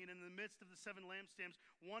 13, in the midst of the 7 lampstands,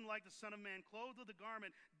 one like the Son of Man, clothed with a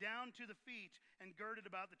garment down to the feet and girded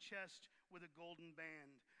about the chest with a golden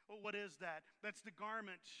band. Well, what is that? That's the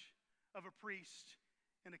garment of a priest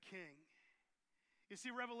and a king. You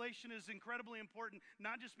see, Revelation is incredibly important,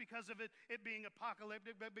 not just because of it being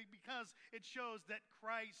apocalyptic, but because it shows that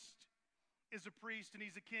Christ is a priest and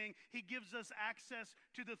he's a king. He gives us access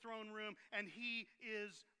to the throne room, and he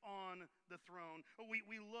is on the throne.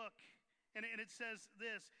 We look, and it says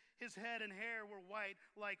this, his head and hair were white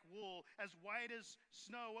like wool, as white as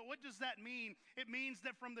snow. What does that mean? It means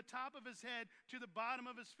that from the top of his head to the bottom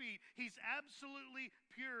of his feet, he's absolutely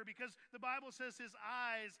pure, because the Bible says his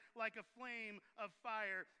eyes like a flame of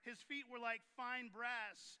fire. His feet were like fine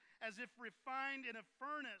brass, as if refined in a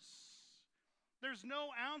furnace. There's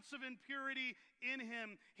no ounce of impurity in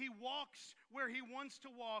him. He walks where he wants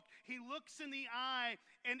to walk. He looks in the eye,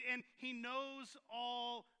 and he knows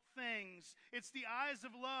all things. It's the eyes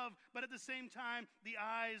of love, but at the same time, the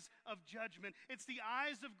eyes of judgment. It's the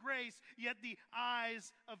eyes of grace, yet the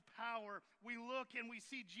eyes of power. We look and we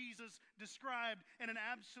see Jesus described in an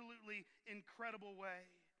absolutely incredible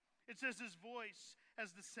way. It says his voice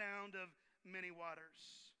has the sound of many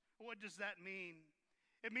waters. What does that mean?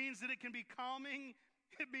 It means that it can be calming.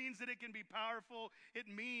 It means that it can be powerful. It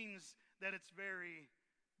means that it's very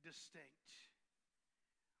distinct.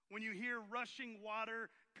 When you hear rushing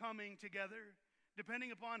water coming together,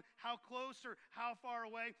 depending upon how close or how far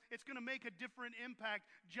away, it's going to make a different impact.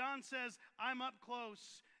 John says, I'm up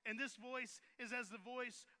close, and this voice is as the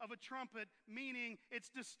voice of a trumpet, meaning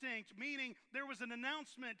it's distinct, meaning there was an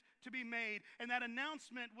announcement to be made, and that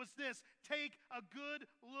announcement was this: take a good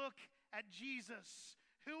look at Jesus,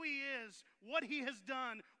 who he is, what he has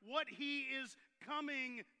done, what he is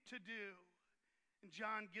coming to do. And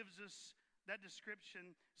John gives us that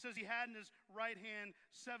description. Says he had in his right hand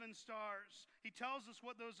 7 stars. He tells us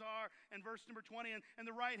what those are in verse number 20. And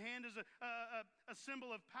the right hand is a symbol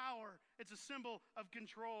of power. It's a symbol of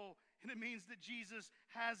control. And it means that Jesus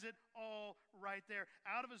has it all right there.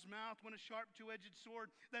 Out of his mouth went a sharp 2-edged sword.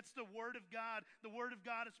 That's the Word of God. The Word of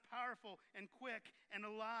God is powerful and quick and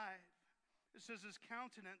alive. It says his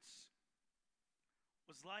countenance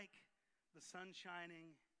was like the sun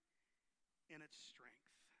shining in its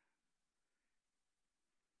strength.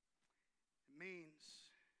 It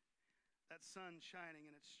means that sun shining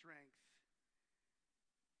in its strength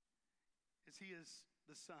is he is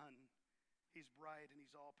the sun. He's bright and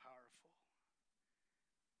he's all powerful.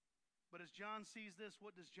 But as John sees this,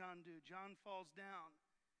 what does John do? John falls down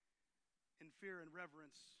in fear and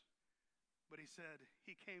reverence. But he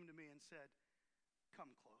came to me and said,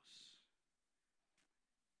 come close.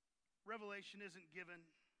 Revelation isn't given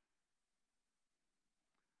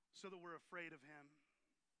so that we're afraid of him.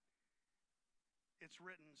 It's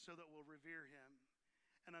written so that we'll revere him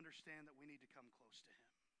and understand that we need to come close to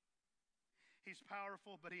him. He's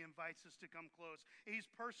powerful, but he invites us to come close. He's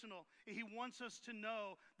personal. He wants us to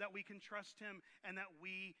know that we can trust him and that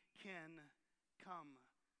we can come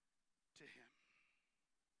to him.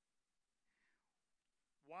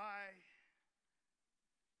 Why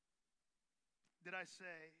did I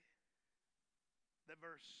say that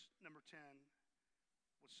verse number 10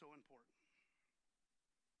 was so important?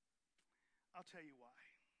 I'll tell you why.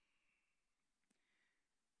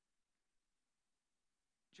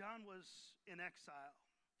 John was in exile.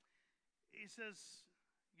 He says,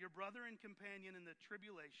 your brother and companion in the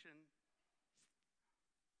tribulation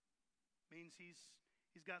means he's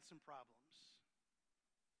got some problems.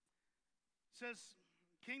 It says,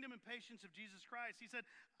 kingdom and patience of Jesus Christ. He said,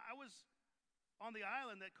 I was on the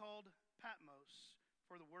island that called Patmos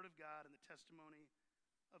for the word of God and the testimony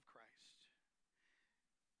of Christ.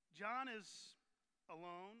 John is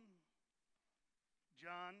alone.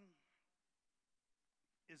 John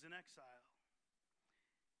is in exile.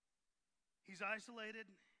 He's isolated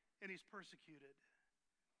and he's persecuted.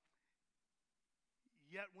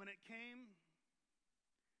 Yet when it came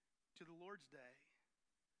to the Lord's day,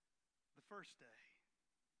 the first day,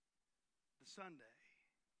 the Sunday,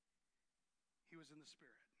 he was in the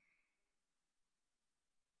Spirit.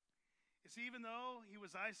 You see, even though he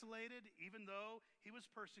was isolated, even though he was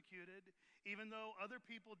persecuted, even though other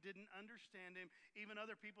people didn't understand him, even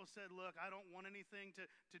other people said, look, I don't want anything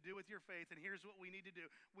to do with your faith, and here's what we need to do.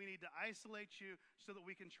 We need to isolate you so that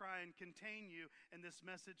we can try and contain you, and this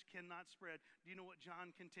message cannot spread. Do you know what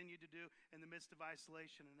John continued to do in the midst of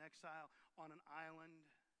isolation and exile on an island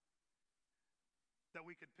that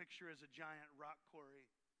we could picture as a giant rock quarry?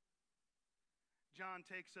 John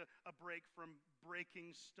takes a break from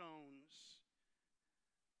breaking stones.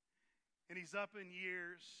 And he's up in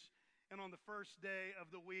years. And on the first day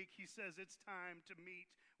of the week, he says, it's time to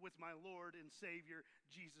meet with my Lord and Savior,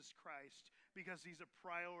 Jesus Christ, because he's a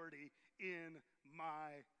priority in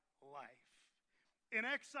my life. In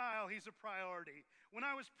exile, he's a priority. When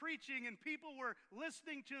I was preaching and people were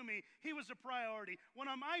listening to me, he was a priority. When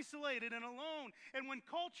I'm isolated and alone, and when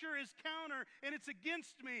culture is counter and it's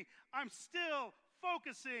against me, I'm still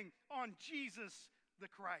focusing on Jesus the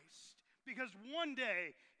Christ. Because one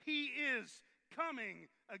day, he is coming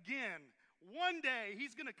again. One day,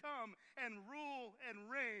 he's going to come and rule and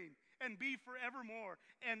reign and be forevermore.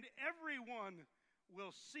 And everyone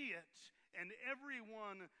will see it, and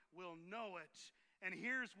everyone will know it. And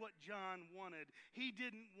here's what John wanted. He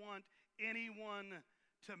didn't want anyone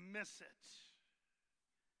to miss it.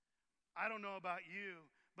 I don't know about you,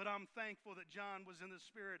 but I'm thankful that John was in the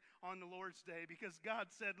Spirit on the Lord's Day, because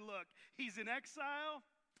God said, look, he's in exile,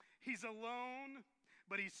 he's alone,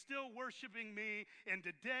 but he's still worshiping me. And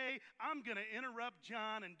today, I'm going to interrupt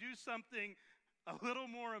John and do something a little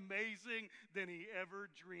more amazing than he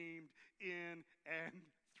ever dreamed in and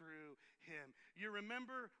through him. You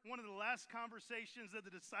remember one of the last conversations that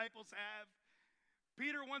the disciples have?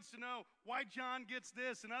 Peter wants to know why John gets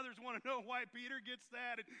this, and others want to know why Peter gets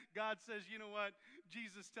that. And God says, you know what?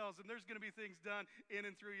 Jesus tells them there's going to be things done in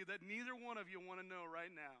and through you that neither one of you want to know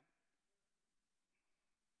right now.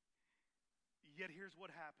 Yet here's what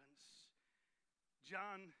happens.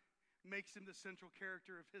 John makes him the central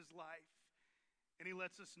character of his life. And he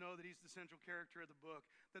lets us know that he's the central character of the book,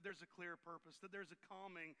 that there's a clear purpose, that there's a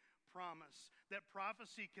calming promise, that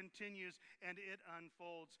prophecy continues and it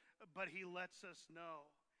unfolds. But he lets us know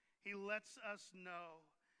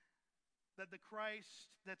that the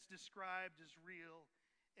Christ that's described is real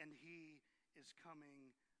and he is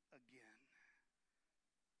coming again.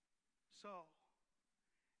 So,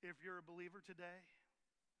 if you're a believer today,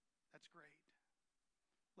 that's great.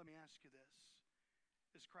 Let me ask you this.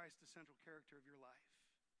 Is Christ the central character of your life?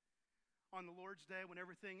 On the Lord's Day, when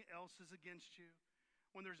everything else is against you,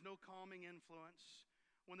 when there's no calming influence,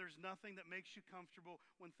 when there's nothing that makes you comfortable,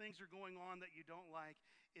 when things are going on that you don't like,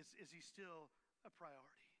 is he still a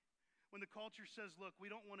priority? When the culture says, look,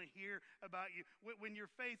 we don't want to hear about you. When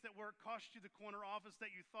your faith at work cost you the corner office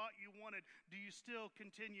that you thought you wanted, do you still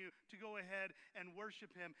continue to go ahead and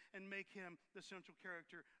worship him and make him the central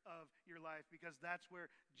character of your life? Because that's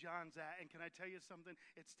where John's at. And can I tell you something?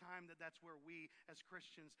 It's time that that's where we as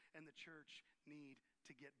Christians and the church need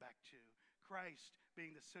to get back to. Christ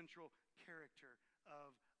being the central character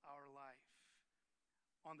of our life.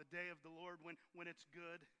 On the day of the Lord, when it's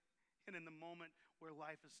good, and in the moment where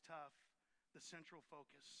life is tough, the central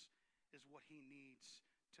focus is what he needs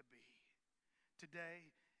to be. Today,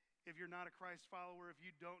 if you're not a Christ follower, if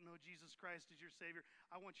you don't know Jesus Christ as your Savior,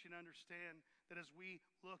 I want you to understand that as we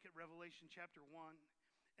look at Revelation chapter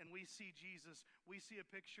 1 and we see Jesus, we see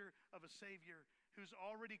a picture of a Savior who's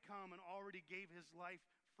already come and already gave his life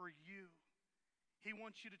for you. He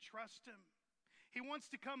wants you to trust him. He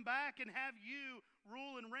wants to come back and have you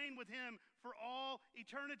rule and reign with him for all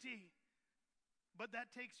eternity. But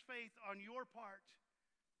that takes faith on your part.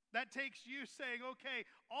 That takes you saying, okay,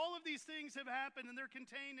 all of these things have happened and they're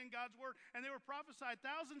contained in God's word and they were prophesied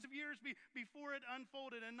thousands of years before it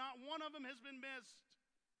unfolded and not one of them has been missed.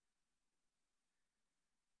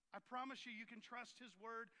 I promise you, you can trust his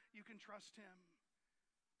word, you can trust him.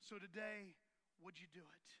 So today, would you do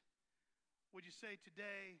it? Would you say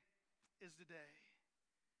today is the day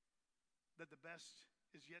that the best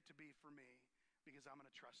is yet to be for me because I'm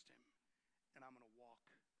going to trust him and I'm going to walk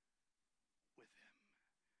with him.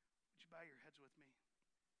 Would you bow your heads with me?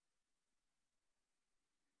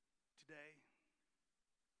 Today,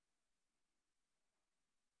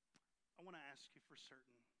 I want to ask you for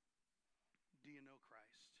certain, do you know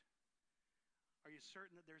Christ? Are you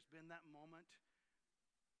certain that there's been that moment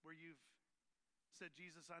where you've said,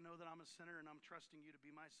 Jesus, I know that I'm a sinner and I'm trusting you to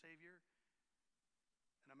be my Savior,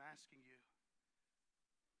 and I'm asking you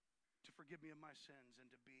to forgive me of my sins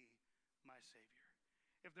and to be my Savior.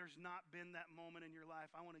 If there's not been that moment in your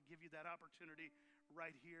life, I want to give you that opportunity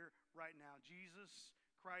right here, right now. Jesus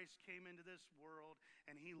Christ came into this world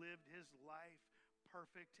and he lived his life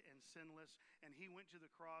perfect and sinless, and he went to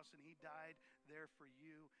the cross and he died there for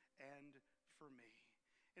you and for me.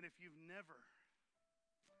 And if you've never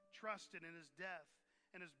trusted in his death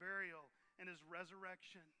and his burial and his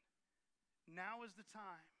resurrection, now is the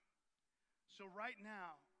time. So right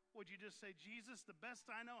now, would you just say, Jesus, the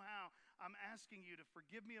best I know how, I'm asking you to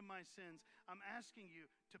forgive me of my sins. I'm asking you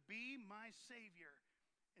to be my Savior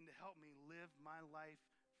and to help me live my life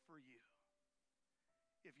for you.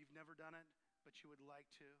 If you've never done it, but you would like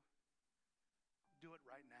to, do it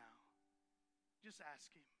right now. Just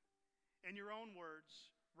ask him. In your own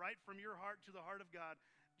words, right from your heart to the heart of God,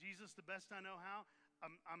 Jesus, the best I know how,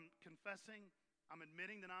 I'm confessing, I'm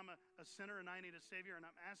admitting that I'm a sinner and I need a Savior, and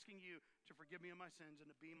I'm asking you to forgive me of my sins and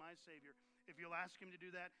to be my Savior. If you'll ask him to do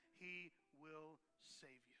that, he will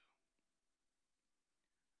save you.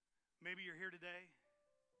 Maybe you're here today.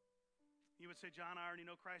 You would say, John, I already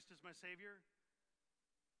know Christ as my Savior.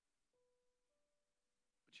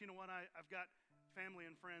 But you know what? I've got family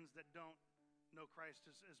and friends that don't know Christ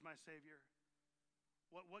as my Savior.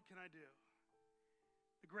 What can I do?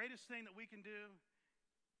 The greatest thing that we can do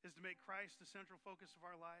is to make Christ the central focus of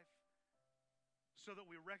our life so that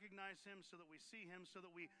we recognize him, so that we see him, so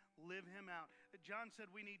that we live him out. John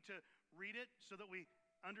said we need to read it so that we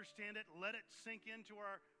understand it, let it sink into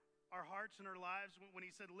our hearts and our lives. When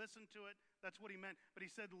he said listen to it, that's what he meant. But he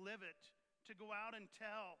said live it, to go out and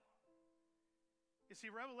tell. You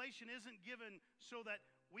see, revelation isn't given so that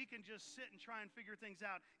we can just sit and try and figure things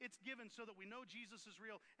out. It's given so that we know Jesus is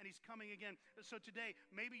real and he's coming again. So today,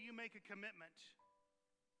 maybe you make a commitment.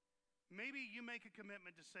 Maybe you make a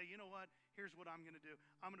commitment to say, you know what, here's what I'm going to do.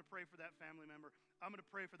 I'm going to pray for that family member. I'm going to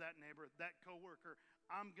pray for that neighbor, that coworker.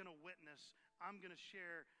 I'm going to witness. I'm going to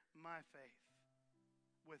share my faith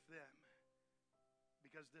with them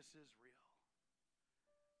because this is real.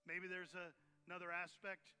 Maybe there's another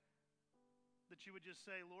aspect that you would just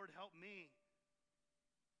say, Lord, help me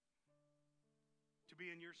to be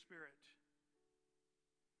in your spirit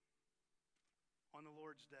on the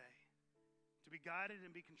Lord's day, to be guided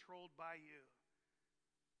and be controlled by you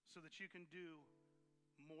so that you can do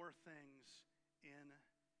more things in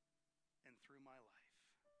and through my life.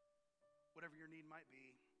 Whatever your need might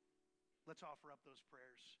be, let's offer up those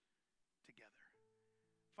prayers together.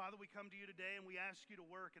 Father, we come to you today and we ask you to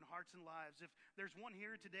work in hearts and lives. If there's one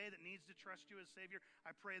here today that needs to trust you as Savior,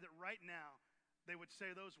 I pray that right now they would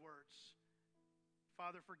say those words.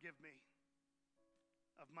 Father, forgive me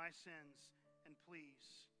of my sins and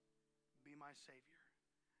please be my Savior.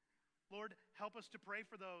 Lord, help us to pray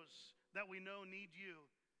for those that we know need you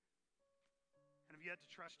and have yet to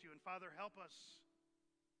trust you. And Father, help us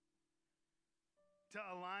to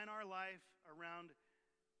align our life around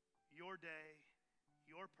your day,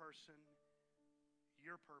 your person,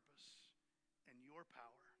 your purpose, and your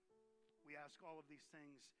power. We ask all of these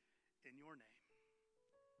things in your name.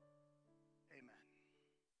 Amen.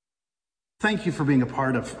 Thank you for being a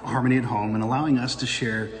part of Harmony at Home and allowing us to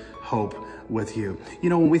share hope with you. You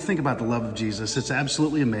know, when we think about the love of Jesus, it's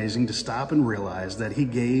absolutely amazing to stop and realize that he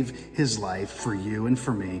gave his life for you and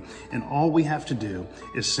for me. And all we have to do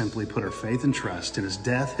is simply put our faith and trust in his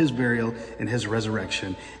death, his burial, and his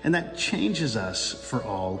resurrection. And that changes us for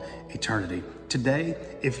all eternity. Today,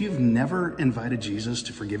 if you've never invited Jesus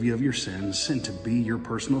to forgive you of your sins and to be your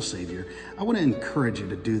personal Savior, I want to encourage you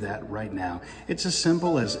to do that right now. It's as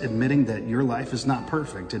simple as admitting that your life is not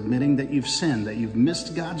perfect, admitting that you've sinned, that you've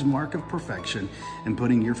missed God's mark of perfection, and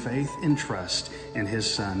putting your faith and trust in his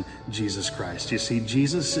Son, Jesus Christ. You see,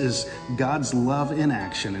 Jesus is God's love in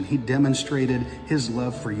action, and he demonstrated his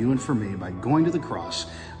love for you and for me by going to the cross,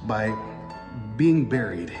 by being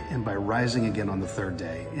buried, and by rising again on the third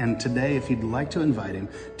day. And today, if you'd like to invite him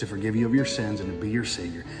to forgive you of your sins and to be your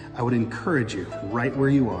Savior, I would encourage you right where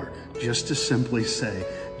you are just to simply say,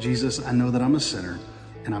 Jesus, I know that I'm a sinner,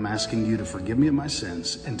 and I'm asking you to forgive me of my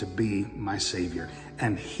sins and to be my Savior.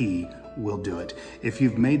 And he will do it. If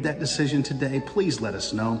you've made that decision today, please let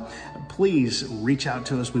us know. Please reach out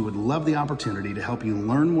to us. We would love the opportunity to help you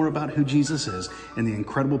learn more about who Jesus is and the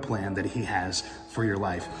incredible plan that he has for your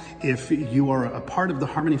life. If you are a part of the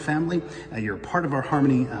Harmony family, you're a part of our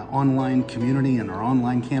Harmony online community and our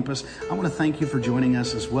online campus, I want to thank you for joining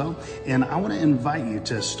us as well. And I want to invite you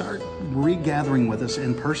to start regathering with us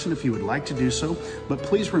in person if you would like to do so. But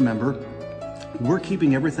please remember, we're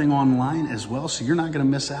keeping everything online as well, so you're not going to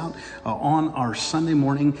miss out on our Sunday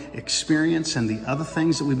morning experience and the other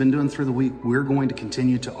things that we've been doing through the week. We're going to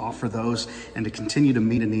continue to offer those and to continue to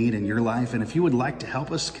meet a need in your life. And if you would like to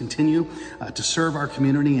help us continue to serve our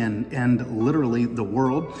community and literally the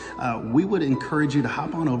world, we would encourage you to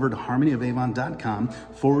hop on over to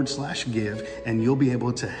harmonyofavon.com/give, and you'll be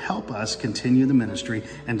able to help us continue the ministry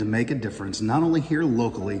and to make a difference, not only here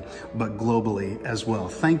locally, but globally as well.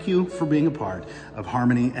 Thank you for being a part of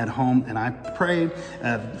Harmony at Home, and I pray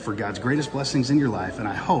for God's greatest blessings in your life, and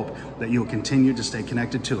I hope that you'll continue to stay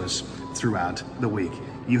connected to us throughout the week.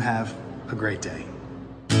 You have a great day.